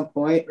future at some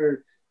point,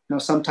 or,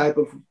 some type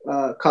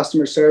of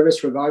customer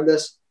service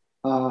regardless.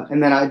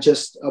 And then I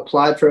just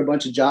applied for a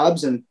bunch of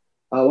jobs. And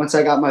once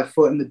I got my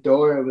foot in the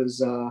door, it was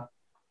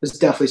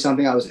definitely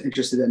something I was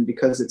interested in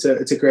because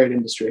it's a great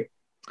industry.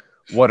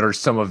 What are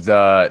some of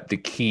the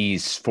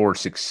keys for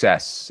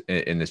success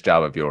in this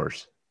job of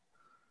yours?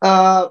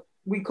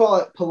 We call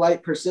it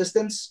polite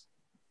persistence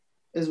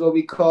is what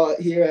we call it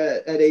here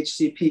at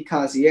HCP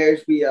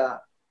Concierge. We,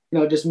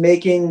 just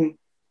making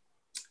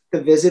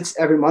the visits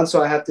every month.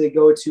 So I have to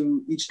go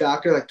to each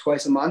doctor like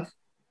twice a month.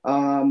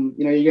 You're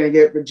going to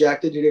get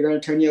rejected. You're going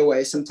to turn you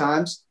away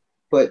sometimes.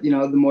 But,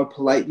 the more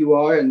polite you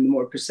are and the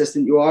more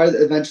persistent you are,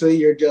 eventually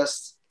you're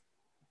just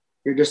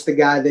the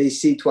guy they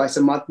see twice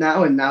a month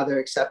now, and now they're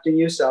accepting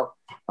you. So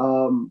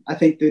I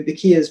think the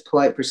key is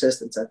polite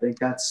persistence. I think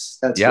that's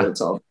what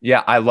it's all.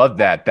 Yeah, I love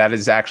that. That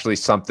is actually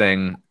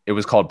something. It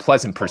was called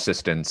pleasant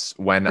persistence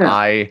when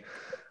I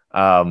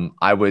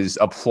was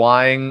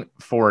applying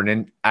for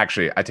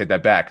actually, I take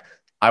that back.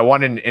 I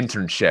wanted an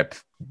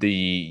internship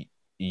the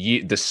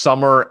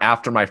summer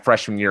after my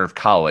freshman year of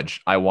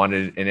college. I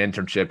wanted an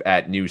internship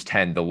at News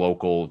 10, the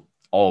local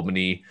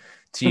Albany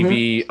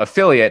TV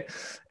affiliate.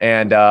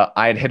 And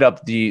I had hit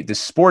up the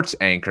sports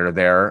anchor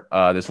there,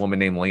 this woman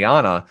named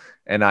Liana,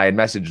 and I had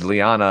messaged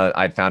Liana.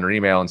 I'd found her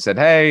email and said,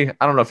 hey,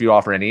 I don't know if you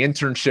offer any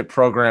internship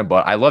program,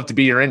 but I'd love to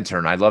be your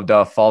intern. I'd love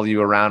to follow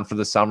you around for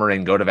the summer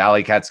and go to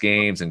Valley Cats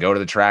games and go to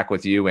the track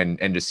with you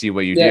and just see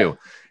what you do.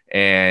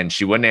 And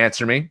she wouldn't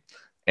answer me.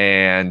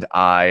 And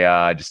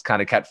I just kind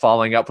of kept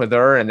following up with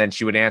her, and then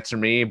she would answer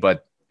me,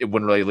 but it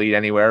wouldn't really lead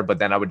anywhere. But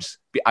then I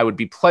would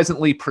be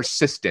pleasantly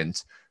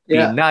persistent Be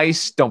Yeah.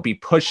 nice, don't be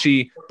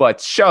pushy, but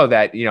show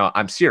that,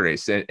 I'm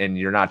serious and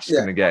you're not just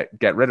going to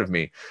get rid of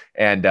me.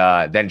 And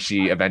then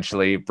she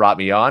eventually brought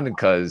me on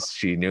because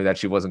she knew that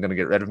she wasn't going to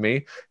get rid of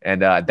me.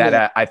 And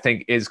I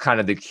think is kind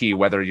of the key,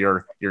 whether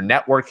you're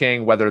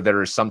networking, whether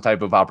there is some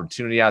type of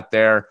opportunity out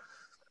there,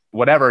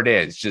 whatever it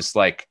is, just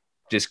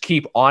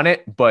keep on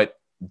it, but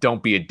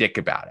don't be a dick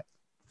about it.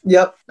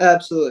 Yep,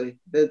 absolutely.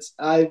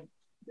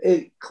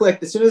 It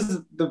clicked as soon as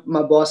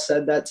my boss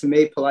said that to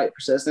me, polite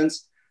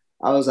persistence.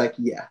 I was like,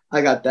 yeah,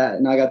 I got that.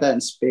 And I got that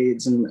in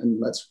spades, and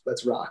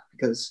let's rock,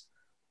 because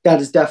that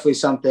is definitely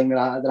something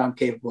that I'm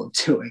capable of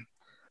doing.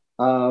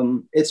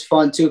 It's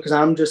fun too, because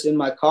I'm just in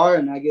my car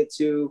and I get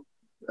to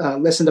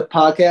listen to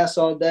podcasts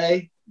all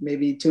day,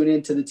 maybe tune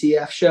into the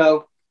TF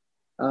show,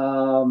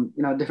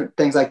 different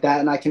things like that.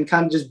 And I can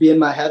kind of just be in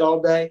my head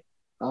all day.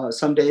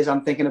 Some days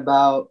I'm thinking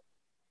about,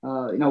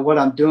 what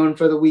I'm doing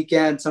for the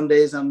weekend. Some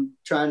days I'm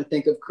trying to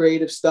think of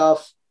creative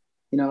stuff,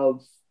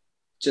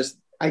 just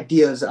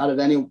ideas out of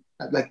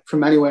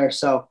from anywhere.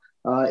 So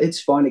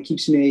it's fun. It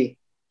keeps me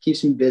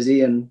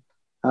busy, and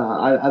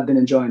I've been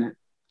enjoying it.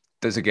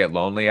 Does it get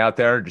lonely out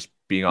there just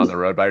being on the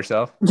road by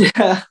yourself?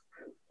 Yeah.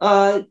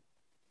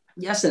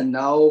 Yes and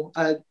no.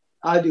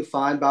 I do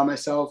fine by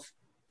myself.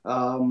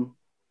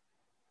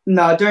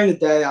 No, during the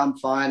day I'm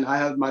fine. I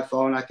have my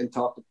phone. I can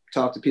talk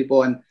to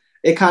people, and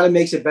it kind of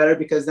makes it better,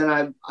 because then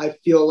I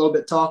feel a little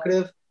bit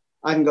talkative.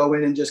 I can go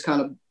in and just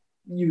kind of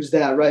use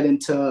that right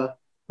into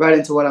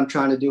what I'm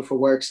trying to do for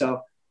work.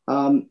 So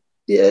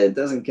it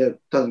doesn't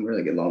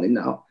really get lonely.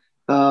 No.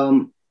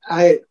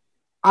 I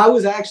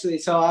actually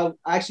got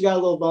a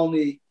little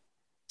lonely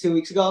 2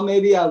 weeks ago.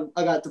 Maybe I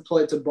got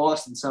deployed to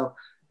Boston. So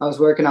I was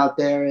working out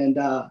there, and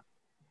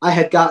I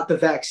had got the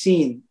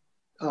vaccine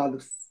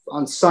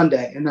on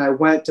Sunday, and then I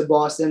went to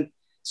Boston.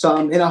 So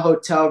I'm in a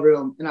hotel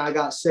room, and I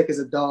got sick as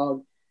a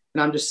dog,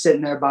 and I'm just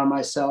sitting there by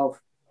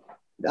myself.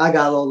 I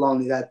got a little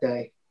lonely that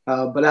day.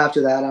 But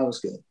after that, I was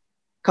good.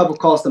 A couple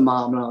calls to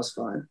mom, and I was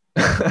fine.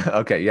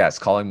 Okay. Yes.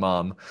 Calling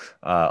mom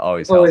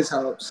always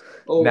helps.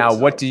 Now,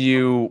 what do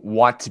you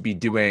want to be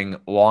doing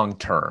long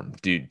term?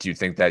 Do you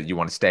think that you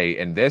want to stay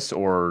in this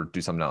or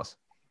do something else?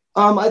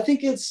 I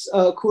think it's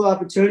a cool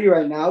opportunity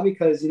right now,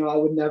 because, I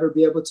would never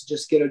be able to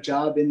just get a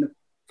job in the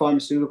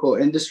pharmaceutical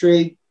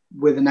industry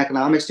with an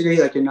economics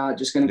degree. Like, you're not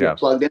just going to get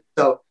plugged in.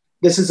 So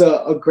this is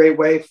a great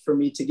way for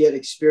me to get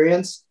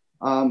experience.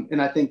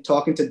 And I think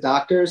talking to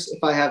doctors,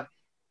 if I have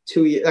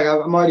 2 years, like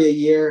I'm already a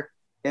year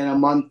and a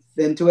month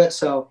into it.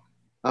 So,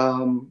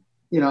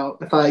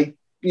 if I,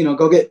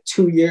 go get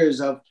 2 years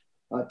of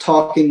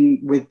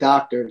talking with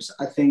doctors,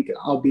 I think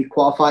I'll be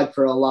qualified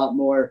for a lot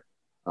more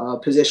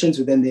positions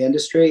within the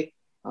industry.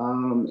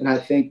 And I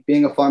think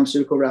being a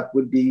pharmaceutical rep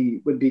would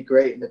be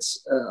great. And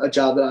it's a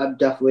job that I'm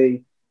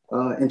definitely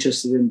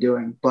interested in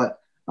doing. But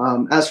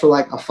as for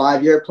like a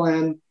 5-year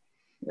plan,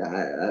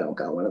 I don't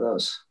got one of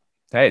those.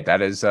 Hey,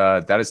 that is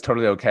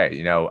totally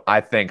okay.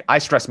 I think I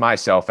stress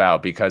myself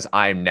out because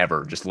I'm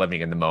never just living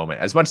in the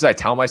moment. As much as I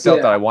tell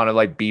myself that I want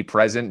to be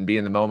present and be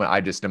in the moment,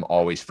 I just am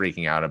always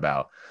freaking out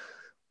about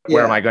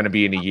where am I going to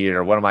be in a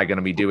year? What am I going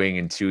to be doing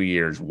in 2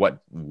 years? Where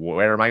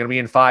am I going to be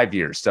in 5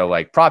 years?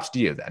 So props to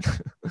you then.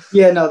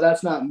 Yeah, no,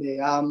 that's not me.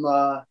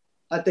 I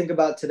think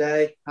about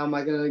today. How am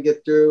I going to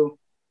get through?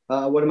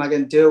 What am I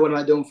going to do? What am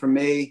I doing for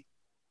me?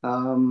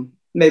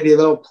 Maybe a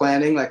little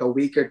planning, like a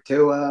week or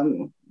two.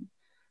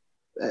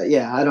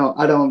 I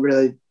don't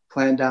really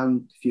plan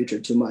down the future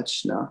too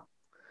much. No.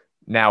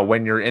 Now,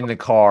 when you're in the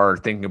car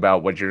thinking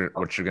about what you're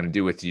going to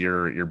do with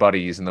your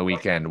buddies in the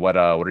weekend, what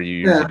are you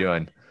usually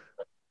doing?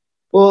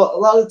 Well, a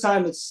lot of the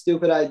time it's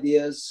stupid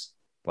ideas.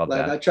 Love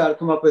that. I try to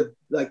come up with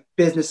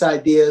business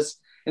ideas,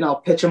 and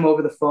I'll pitch them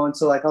over the phone.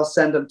 So I'll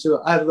send them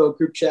I have a little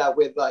group chat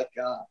with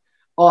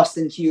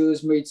Austin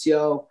Hughes,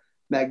 Maurizio,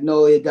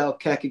 Magnolia, Del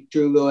Kekic,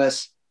 Drew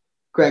Lewis,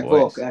 Greg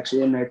Volk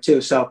actually in there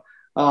too. So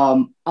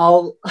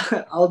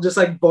I'll just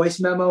voice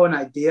memo an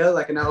idea,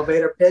 like an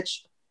elevator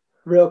pitch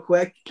real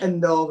quick,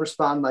 and they'll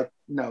respond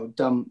no,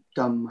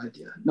 dumb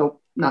idea.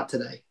 Nope, not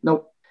today.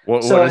 Nope.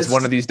 What is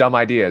one of these dumb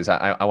ideas?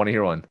 I want to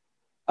hear one.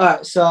 All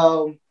right,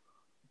 so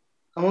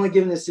I'm only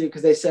giving this to you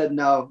because they said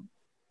no.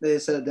 They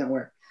said it didn't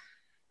work.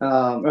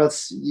 Or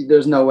else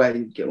there's no way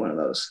you'd get one of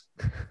those.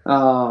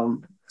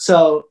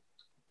 So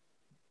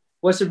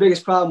what's your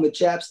biggest problem with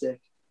chapstick?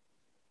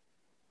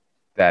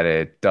 That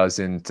it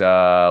doesn't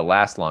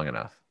last long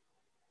enough.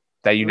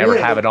 That you never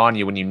have it on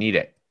you when you need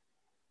it.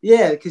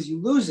 Yeah, because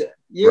you lose it.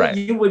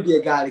 You would be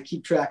a guy to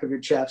keep track of your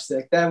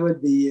chapstick. That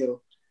would be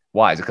you.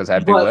 Why? Is it because I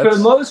have big lips? For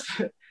the most,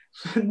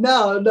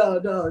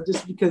 no,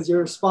 just because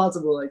you're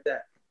responsible like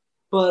that.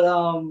 But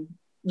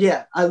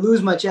I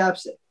lose my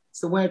chapstick. It's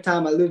the winter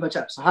time. I lose my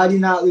chapstick. So how do you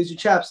not lose your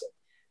chapstick?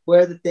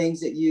 Where are the things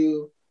that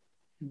you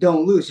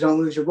don't lose? You don't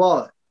lose your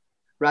wallet,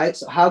 right?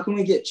 So how can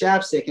we get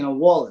chapstick in a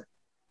wallet?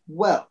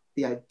 Well,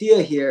 the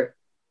idea here,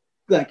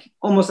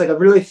 almost like a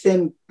really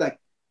thin, a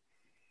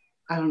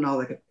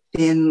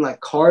thin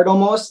card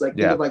almost, think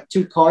of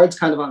two cards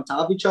kind of on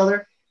top of each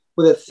other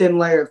with a thin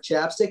layer of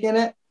chapstick in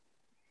it,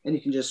 and you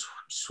can just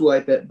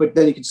swipe it, but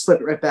then you can slip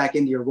it right back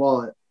into your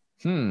wallet.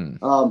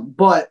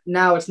 But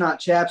now it's not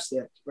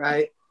chapstick,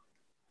 right?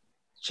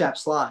 Chap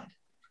slide.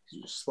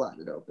 You just slide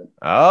it open.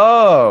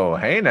 Oh,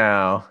 hey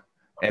now.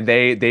 And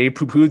they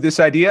poo-pooed this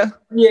idea?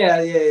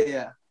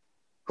 Yeah.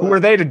 Who are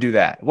they to do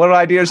that? What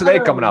ideas are they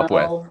coming up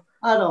with?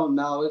 I don't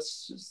know.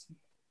 It's just,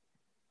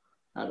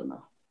 I don't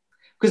know.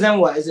 Because then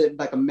what? Is it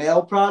like a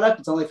male product?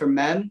 It's only for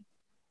men?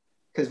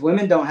 Because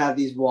women don't have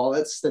these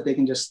wallets that they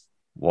can just.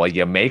 Well,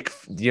 you make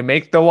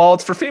the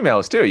wallets for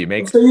females too.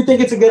 So you think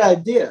it's a good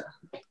idea?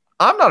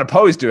 I'm not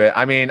opposed to it.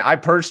 I mean, I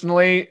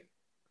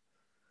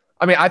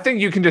think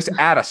you can just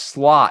add a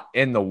slot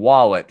in the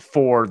wallet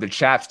for the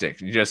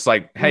chapstick. You just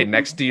like, hey,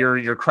 next to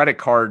your credit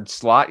card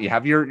slot, you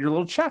have your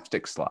little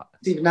chapstick slot.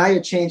 See, now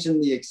you're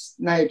changing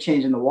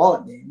the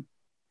wallet game.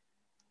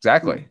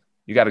 Exactly.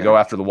 You got to go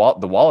after the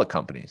wallet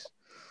companies.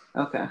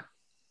 Okay.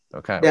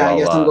 Yeah, well, I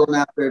guess I'm going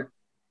after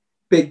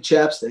big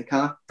chapstick,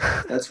 huh?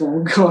 That's what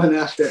I'm going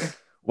after.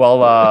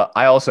 Well,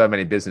 I also have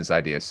many business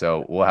ideas,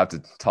 so we'll have to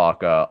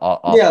talk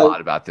offline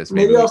about this.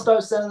 Maybe I'll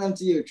start sending them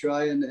to you,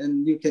 Troy,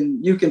 and you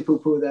can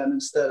poo-poo them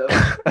instead of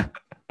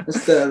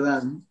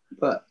them.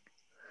 But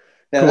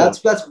yeah, cool.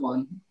 That's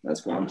one.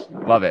 That's one.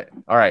 Love it.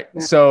 All right.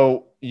 Yeah.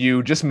 So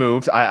you just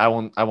moved. I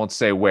won't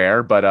say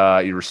where,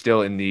 but you were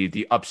still in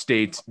the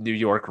upstate New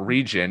York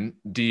region.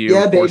 Do you?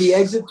 Yeah, baby.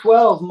 Exit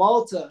 12,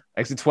 Malta.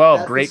 Exit 12.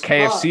 That's great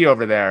KFC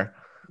over there.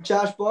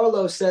 Josh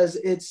Barlow says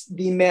it's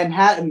the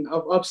Manhattan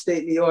of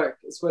upstate New York.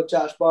 It's what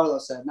Josh Barlow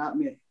said, not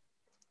me.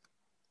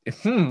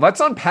 Let's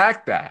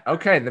unpack that.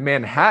 Okay, the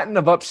Manhattan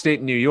of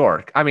upstate New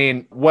York. I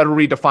mean, what are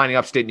we defining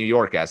upstate New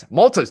York as?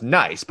 Malta's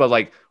nice, but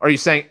like, are you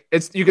saying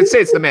you could say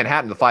it's the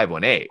Manhattan of the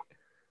 518?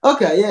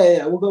 Okay,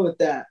 yeah, we'll go with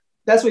that.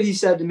 That's what he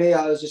said to me.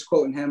 I was just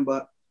quoting him,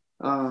 but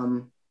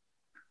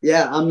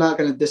yeah, I'm not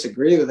going to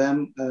disagree with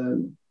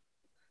him.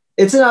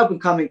 It's an up and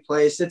coming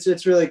place.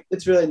 It's really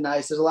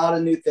nice. There's a lot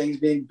of new things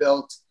being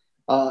built.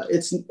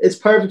 It's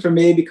perfect for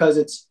me because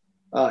it's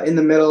in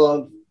the middle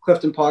of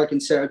Clifton Park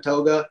and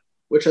Saratoga,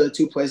 which are the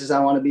two places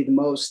I want to be the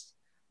most.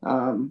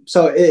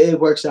 So it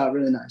works out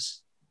really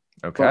nice.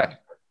 Okay.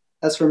 But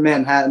as for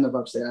Manhattan of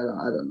upstate, I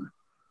don't know.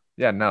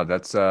 Yeah, no,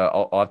 that's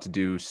I'll have to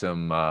do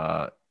some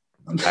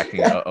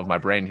backing of my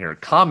brain here.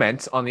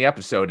 Comment on the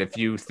episode if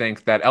you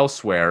think that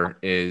elsewhere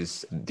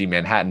is the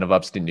Manhattan of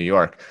upstate New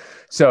York.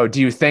 So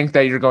do you think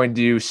that you're going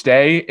to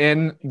stay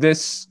in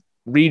this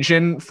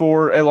region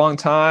for a long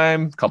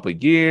time, a couple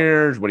of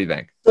years? What do you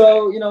think?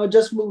 So, I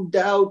just moved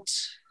out.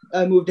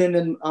 I moved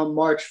in on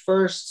March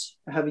 1st.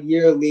 I have a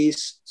year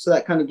lease. So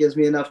that kind of gives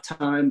me enough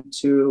time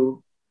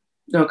to,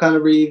 kind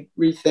of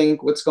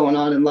rethink what's going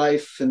on in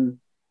life and,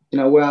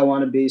 where I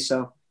want to be.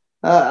 So,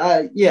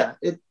 I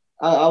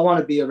want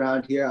to be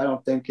around here. I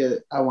don't think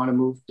I want to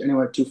move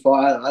anywhere too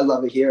far. I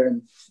love it here.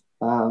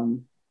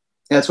 And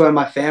that's where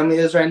my family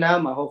is right now.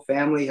 My whole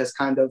family has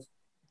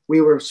we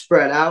were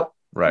spread out.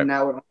 Right. And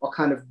now we're all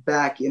kind of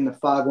back in the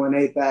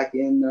 518, back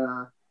in,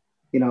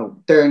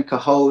 they're in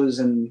Cohoes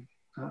and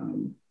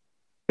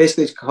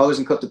basically it's Cohoes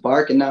and Clifton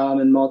Park. And now I'm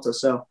in Malta.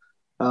 So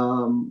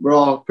we're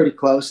all pretty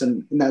close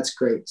and that's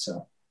great.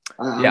 So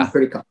I'm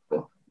pretty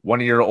comfortable. One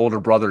of your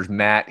older brothers,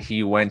 Matt,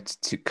 he went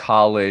to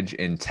college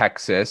in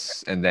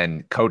Texas and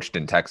then coached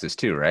in Texas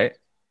too, right?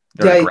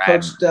 He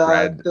coached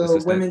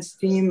the women's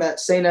team at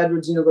St.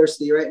 Edward's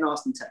University right in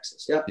Austin,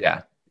 Texas. Yep.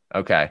 Yeah.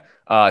 Okay.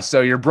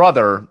 So your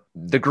brother,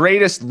 the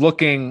greatest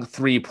looking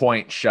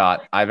 3-point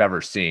shot I've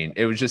ever seen.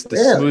 It was just the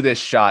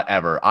smoothest shot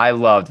ever. I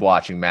loved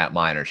watching Matt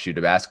Miner shoot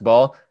a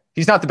basketball.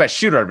 He's not the best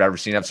shooter I've ever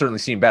seen. I've certainly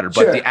seen better,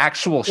 but the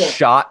actual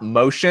shot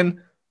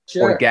motion,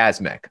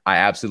 orgasmic. I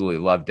absolutely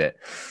loved it.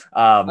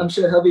 I'm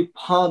sure he'll be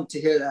pumped to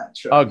hear that.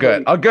 Sure. Oh,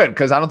 good.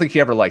 Because I don't think he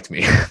ever liked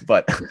me,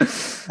 but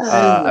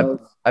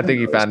I think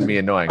he found me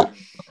annoying.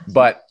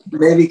 But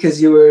maybe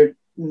because you were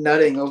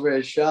nutting over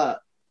his shot.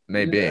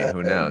 Maybe.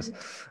 Who knows?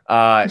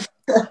 I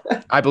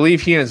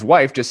believe he and his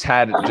wife just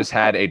had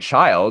a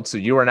child. So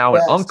you are now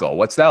an uncle.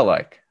 What's that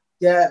like?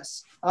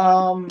 Yes.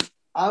 I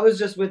was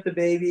just with the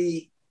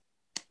baby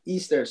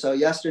Easter. So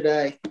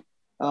yesterday,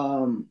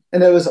 and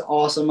it was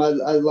awesome. I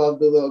love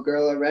the little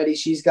girl already.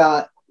 She's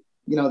got,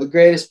 the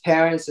greatest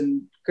parents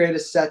and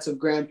greatest sets of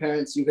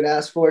grandparents you could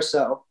ask for.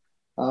 So,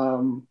 we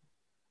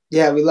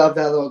love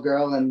that little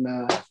girl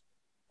and,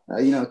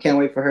 can't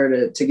wait for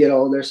her to get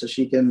older so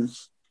she can,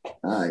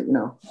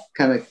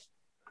 kind of,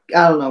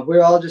 I don't know. We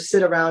all just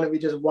sit around and we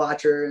just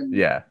watch her and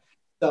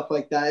stuff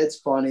like that. It's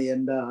funny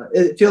and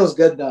it feels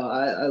good though.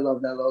 I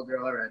love that little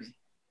girl already.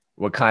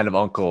 What kind of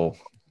uncle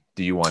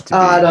do you want to be?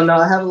 I don't know.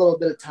 I have a little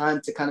bit of time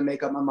to kind of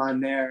make up my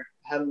mind there.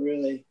 I haven't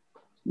really,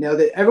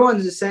 that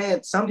everyone's just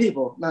saying, some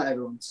people, not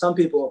everyone, some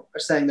people are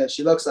saying that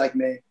she looks like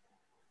me,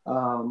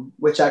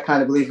 which I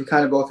kind of believe. We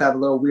kind of both have a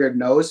little weird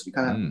nose. We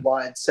kind of have a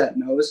wide set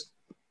nose.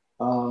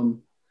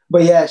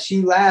 But yeah,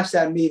 she laughs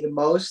at me the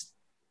most.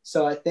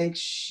 So I think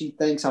she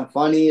thinks I'm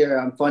funny or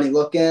I'm funny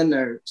looking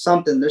or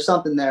something. There's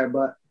something there,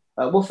 but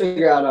we'll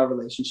figure out our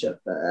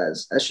relationship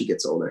as she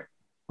gets older.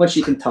 When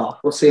she can talk,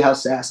 we'll see how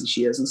sassy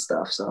she is and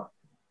stuff. So.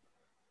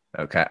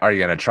 Okay. Are you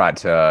going to try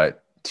to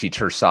teach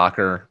her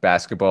soccer,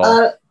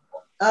 basketball?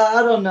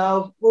 I don't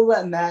know. We'll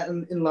let Matt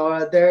and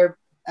Laura. They're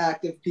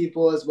active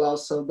people as well,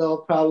 so they'll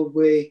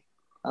probably,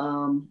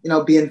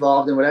 be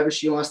involved in whatever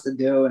she wants to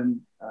do,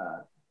 and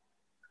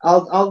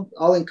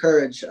I'll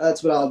encourage.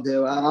 That's what I'll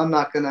do. I'm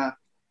not gonna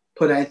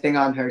put anything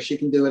on her. She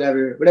can do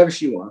whatever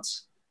she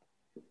wants.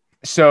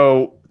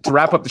 So to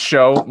wrap up the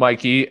show,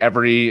 Mikey,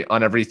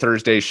 on every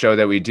Thursday show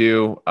that we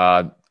do,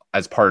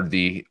 as part of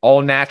the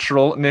All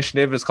Natural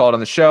Initiative is called on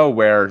the show,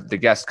 where the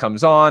guest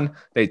comes on,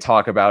 they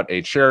talk about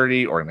a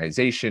charity,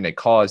 organization, a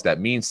cause that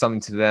means something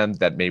to them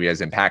that maybe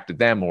has impacted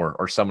them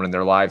or someone in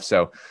their lives.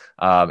 So,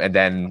 and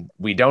then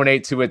we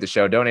donate to it. The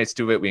show donates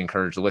to it. We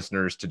encourage the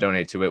listeners to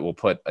donate to it. We'll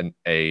put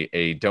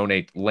a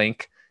donate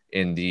link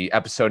in the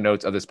episode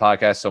notes of this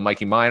podcast. So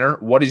Mikey Minor,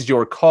 what is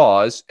your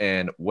cause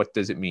and what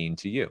does it mean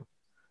to you?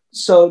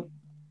 So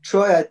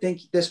Troy, I think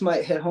this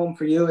might hit home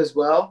for you as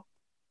well.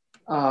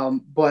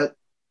 But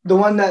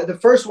the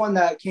first one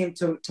that came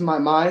to my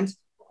mind,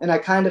 and I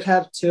kind of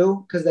have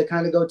two because they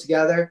kind of go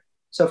together.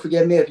 So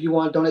forgive me if you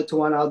want to donate to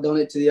one, I'll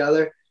donate to the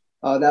other.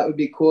 That would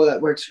be cool.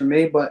 That works for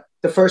me. But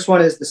the first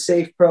one is the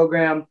SAFE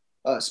program.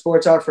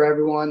 Sports are for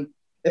everyone.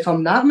 If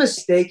I'm not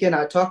mistaken,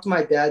 I talked to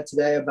my dad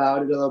today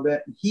about it a little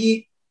bit.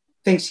 He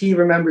thinks he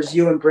remembers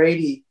you and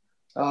Brady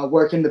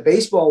working the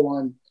baseball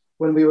one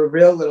when we were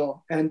real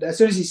little. And as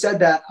soon as he said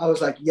that, I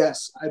was like,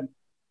 yes, I'm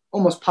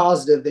almost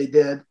positive they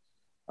did.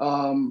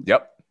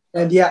 Yep.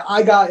 And yeah,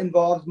 I got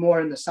involved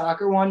more in the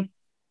soccer one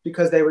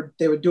because they would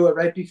do it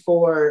right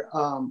before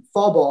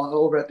fall ball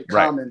over at the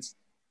Commons.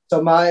 Right.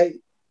 So my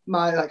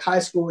like high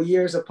school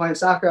years of playing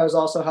soccer, I was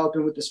also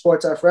helping with the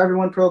Sports Are for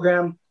Everyone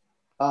program,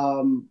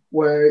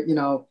 where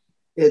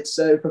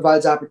it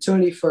provides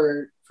opportunity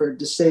for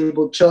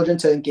disabled children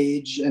to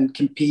engage and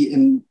compete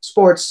in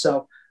sports.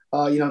 So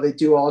they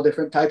do all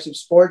different types of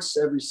sports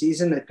every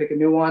season. They pick a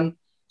new one,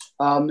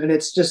 and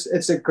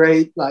it's a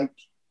great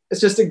it's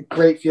just a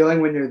great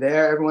feeling when you're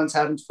there. Everyone's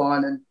having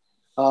fun,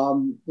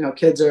 and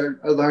kids are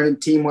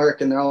learning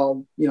teamwork, and they're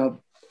all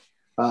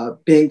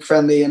being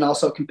friendly and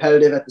also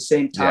competitive at the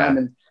same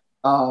time.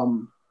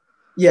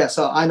 Yeah. And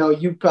so I know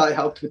you probably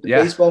helped with the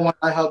baseball one.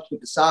 I helped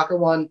with the soccer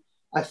one.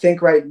 I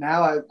think right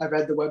now I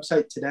read the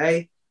website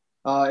today.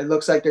 It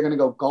looks like they're going to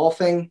go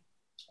golfing.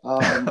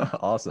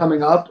 Awesome.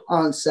 Coming up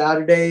on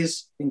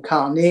Saturdays in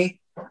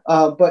Colony.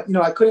 But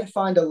I couldn't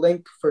find a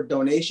link for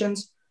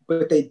donations,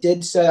 but they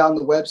did say on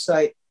the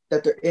website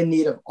that they're in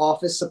need of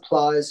office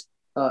supplies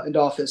and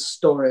office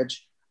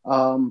storage.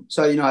 So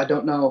I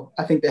don't know.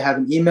 I think they have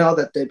an email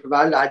that they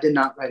provided. I did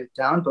not write it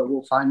down, but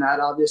we'll find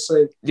that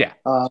obviously. Yeah.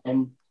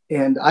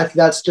 And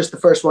that's just the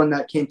first one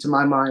that came to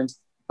my mind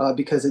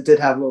because it did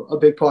have a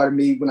big part of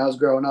me when I was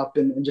growing up,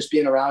 and just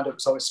being around it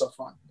was always so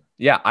fun.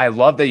 Yeah, I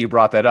love that you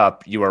brought that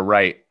up. You are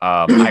right.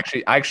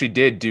 I actually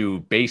did do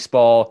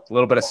baseball, a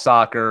little bit of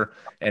soccer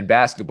and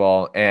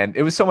basketball, and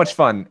it was so much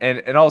fun. And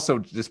it also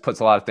just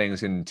puts a lot of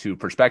things into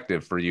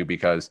perspective for you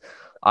because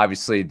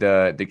obviously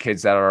the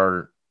kids that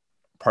are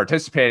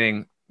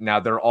participating now,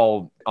 they're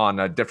all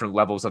on different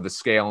levels of the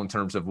scale in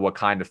terms of what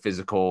kind of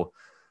physical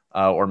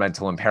or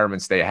mental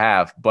impairments they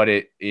have. But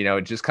it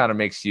just kind of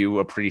makes you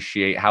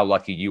appreciate how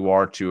lucky you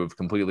are to have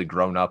completely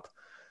grown up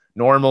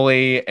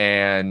normally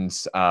and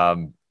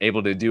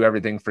able to do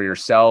everything for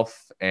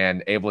yourself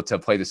and able to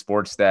play the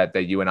sports that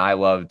you and I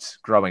loved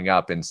growing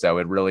up. And so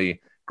it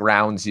really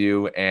grounds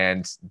you,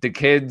 and the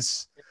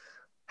kids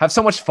have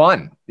so much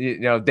fun. They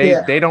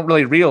don't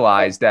really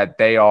realize that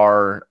they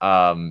are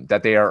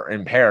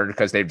impaired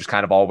because they've just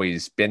kind of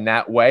always been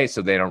that way.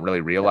 So they don't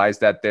really realize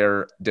that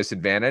they're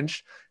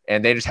disadvantaged,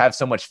 and they just have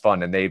so much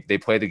fun, and they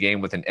play the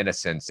game with an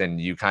innocence,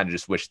 and you kind of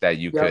just wish that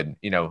you could,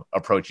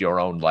 approach your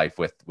own life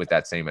with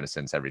that same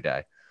innocence every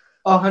day.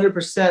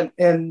 100%.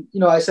 And,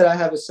 I said I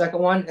have a second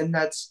one, and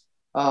that's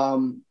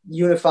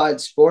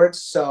unified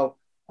sports. So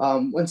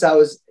once I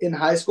was in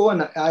high school,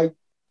 and I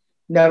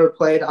never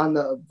played on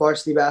the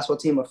varsity basketball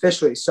team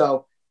officially.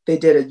 So they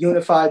did a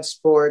unified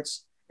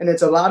sports, and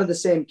it's a lot of the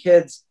same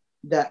kids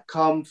that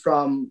come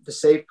from the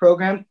SAFE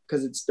program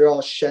because they're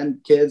all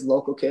Shen kids,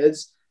 local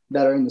kids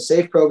that are in the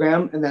SAFE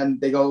program. And then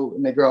they go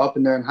and they grow up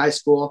and they're in high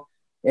school,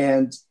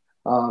 and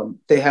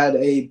they had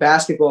a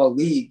basketball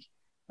league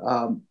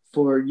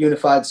for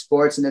unified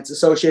sports, and it's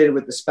associated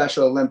with the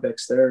Special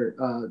Olympics. They're,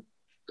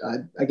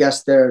 I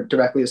guess they're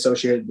directly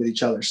associated with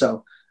each other.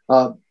 So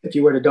if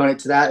you were to donate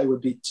to that, it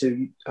would be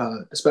to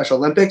the Special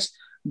Olympics.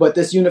 But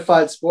this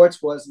unified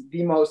sports was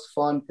the most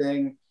fun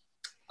thing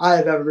I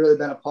have ever really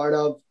been a part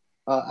of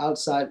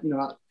outside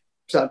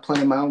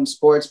playing my own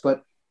sports.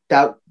 But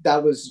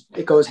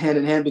it goes hand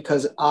in hand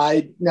because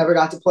I never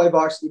got to play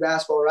varsity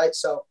basketball, right?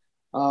 So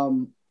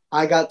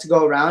I got to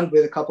go around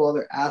with a couple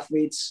other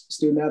athletes,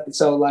 student athletes.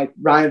 So like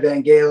Ryan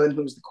Van Galen,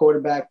 who's the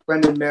quarterback,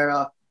 Brendan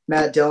Mara,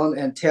 Matt Dillon,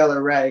 and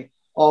Taylor Ray,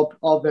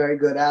 all very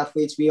good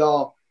athletes. We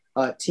all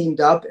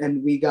teamed up,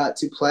 and we got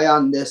to play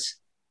on this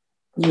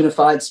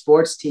unified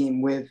sports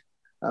team with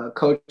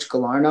Coach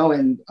Galarno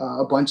and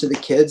a bunch of the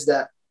kids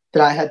that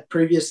I had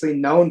previously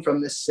known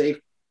from this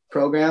SAFE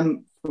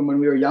program from when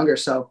we were younger.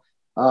 So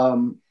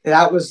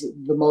that was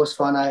the most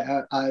fun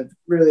I've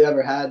really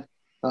ever had.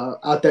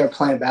 out there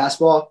playing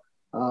basketball.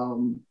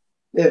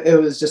 It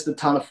was just a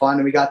ton of fun,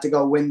 and we got to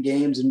go win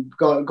games and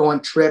go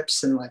on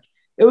trips, and like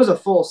it was a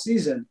full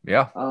season.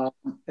 Yeah.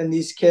 And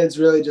these kids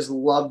really just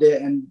loved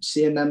it, and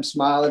seeing them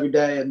smile every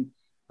day,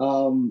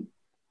 and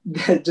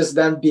just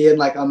them being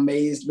like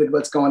amazed with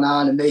what's going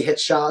on, and they hit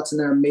shots and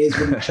they're amazed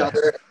with each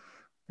other.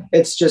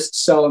 It's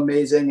just so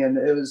amazing, and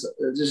it was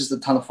just a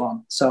ton of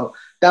fun. So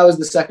that was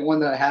the second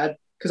one that I had,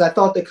 because I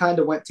thought they kind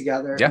of went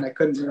together, and I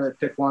couldn't really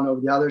pick one over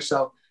the other.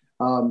 So,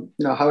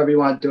 however you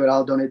want to do it,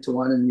 I'll donate to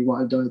one, and you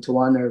want to donate to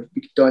one, or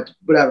you can donate to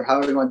whatever,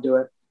 however you want to do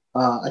it.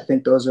 I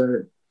think those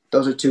are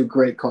two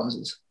great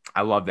causes.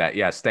 I love that.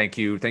 Yes. Thank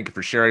you. Thank you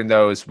for sharing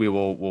those.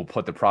 We'll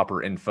put the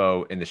proper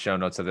info in the show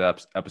notes of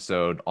the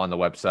episode on the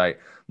website.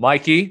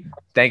 Mikey,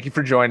 thank you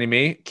for joining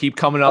me. Keep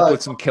coming up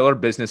with some killer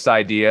business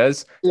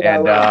ideas. Yeah,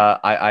 and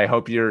I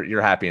hope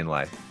you're happy in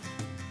life.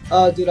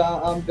 Dude,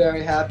 I'm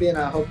very happy, and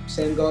I hope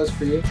same goes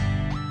for you.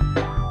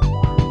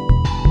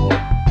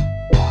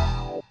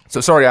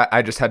 So sorry,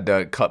 I just had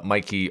to cut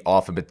Mikey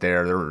off a bit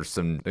there. There were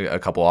a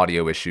couple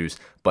audio issues.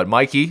 But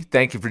Mikey,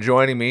 thank you for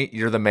joining me.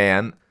 You're the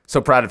man. So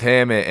proud of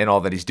him and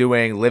all that he's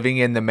doing, living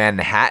in the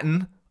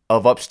Manhattan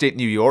of upstate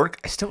New York.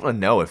 I still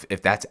don't know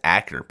if that's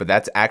accurate, but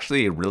that's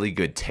actually a really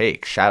good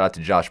take. Shout out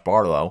to Josh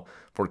Barlow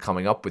for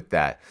coming up with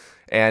that.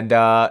 And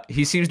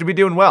he seems to be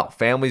doing well.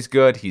 Family's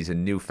good. He's a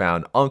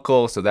newfound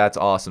uncle, so that's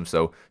awesome.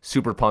 So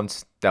super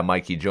pumped that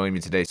Mikey joined me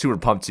today. Super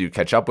pumped to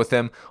catch up with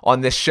him. On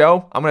this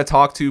show, I'm going to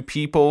talk to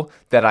people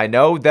that I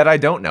know that I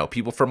don't know,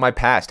 people from my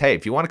past. Hey,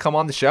 if you want to come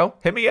on the show,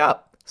 hit me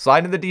up.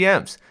 Slide in the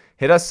DMs.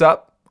 Hit us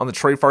up on the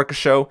Troy Farkas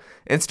Show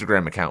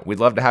Instagram account. We'd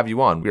love to have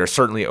you on. We are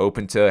certainly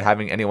open to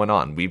having anyone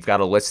on. We've got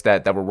a list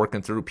that we're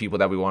working through, people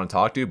that we want to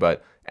talk to,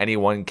 but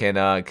anyone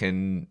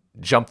can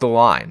jump the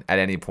line at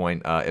any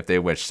point if they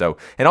wish. So,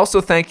 and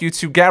also thank you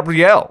to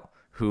Gabrielle,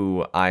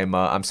 who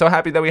I'm so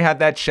happy that we had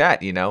that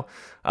chat.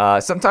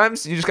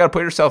 Sometimes you just got to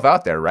put yourself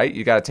out there, right?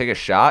 You got to take a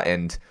shot.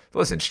 And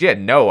listen, she had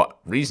no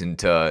reason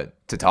to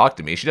talk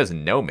to me. She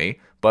doesn't know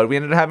me, but we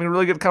ended up having a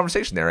really good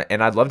conversation there,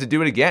 and I'd love to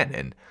do it again.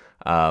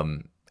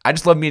 And I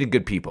just love meeting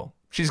good people.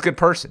 She's a good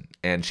person,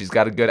 and she's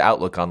got a good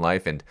outlook on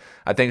life. And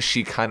I think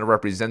she kind of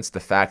represents the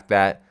fact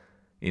that,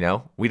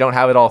 we don't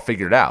have it all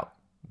figured out.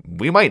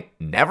 We might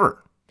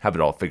never have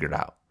it all figured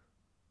out,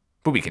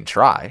 but we can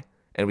try,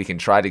 and we can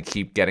try to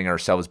keep getting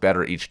ourselves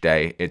better each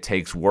day. It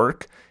takes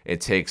work.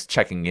 It takes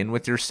checking in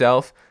with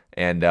yourself,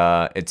 and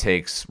it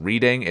takes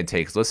reading. It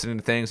takes listening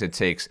to things. It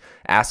takes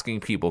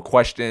asking people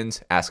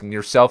questions, asking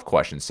yourself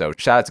questions. So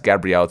shout out to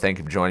Gabrielle. Thank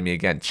you for joining me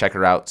again. Check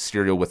her out,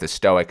 Cereal with a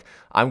Stoic.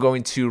 I'm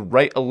going to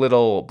write a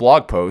little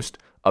blog post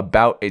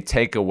about a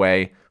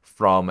takeaway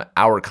from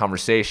our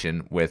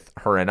conversation with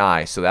her and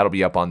I. So that'll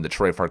be up on the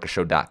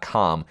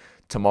TroyFarkasShow.com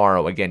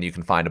tomorrow. Again, you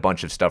can find a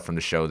bunch of stuff from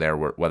the show there,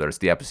 whether it's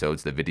the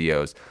episodes, the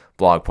videos,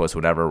 blog posts,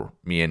 whatever.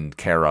 Me and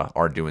Kara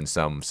are doing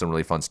some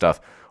really fun stuff.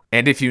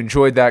 And if you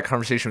enjoyed that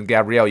conversation with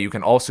Gabrielle, you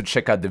can also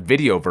check out the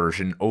video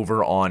version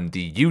over on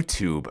the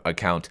YouTube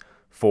account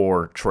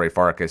for Troy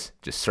Farkas.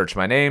 Just search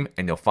my name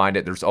and you'll find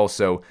it. There's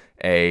also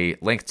a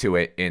link to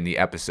it in the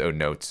episode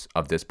notes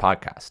of this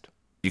podcast.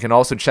 You can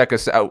also check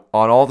us out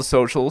on all the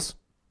socials,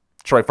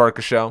 Troy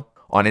Farkas Show,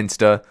 on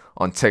Insta,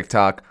 on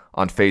TikTok,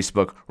 on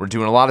Facebook. We're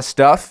doing a lot of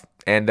stuff,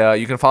 and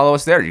you can follow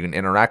us there. You can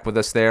interact with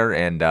us there,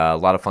 and a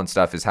lot of fun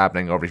stuff is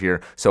happening over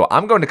here. So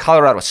I'm going to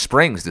Colorado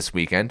Springs this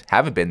weekend.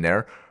 Haven't been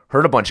there.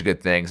 Heard a bunch of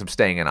good things. I'm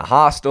staying in a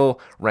hostel,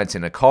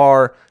 renting a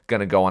car, going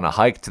to go on a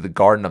hike to the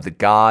Garden of the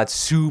Gods.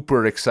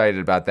 Super excited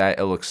about that.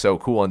 It looks so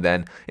cool. And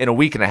then in a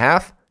week and a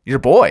half, your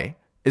boy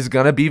is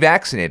going to be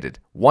vaccinated.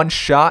 1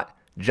 shot,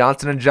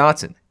 Johnson &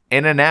 Johnson,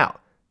 in and out.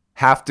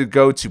 Have to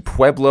go to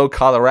Pueblo,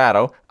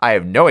 Colorado. I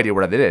have no idea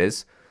where that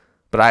is,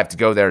 but I have to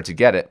go there to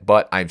get it.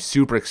 But I'm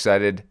super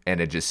excited, and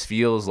it just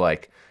feels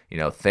like,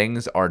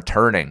 things are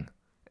turning,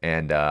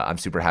 and I'm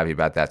super happy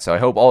about that. So I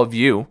hope all of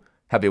you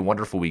have a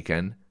wonderful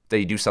weekend, that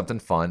you do something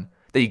fun,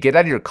 that you get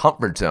out of your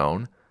comfort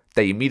zone,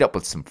 that you meet up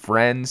with some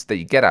friends, that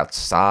you get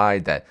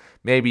outside, that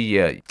maybe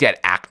you get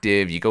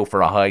active, you go for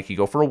a hike, you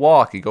go for a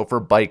walk, you go for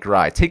a bike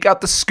ride, take out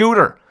the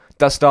scooter,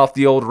 dust off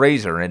the old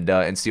razor,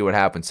 and see what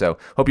happens. So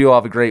hope you all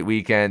have a great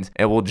weekend,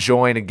 and we'll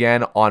join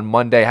again on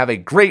Monday. Have a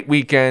great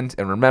weekend,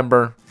 and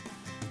remember,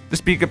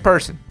 just be a good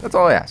person. That's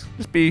all I ask.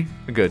 Just be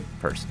a good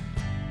person.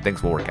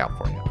 Things will work out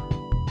for you.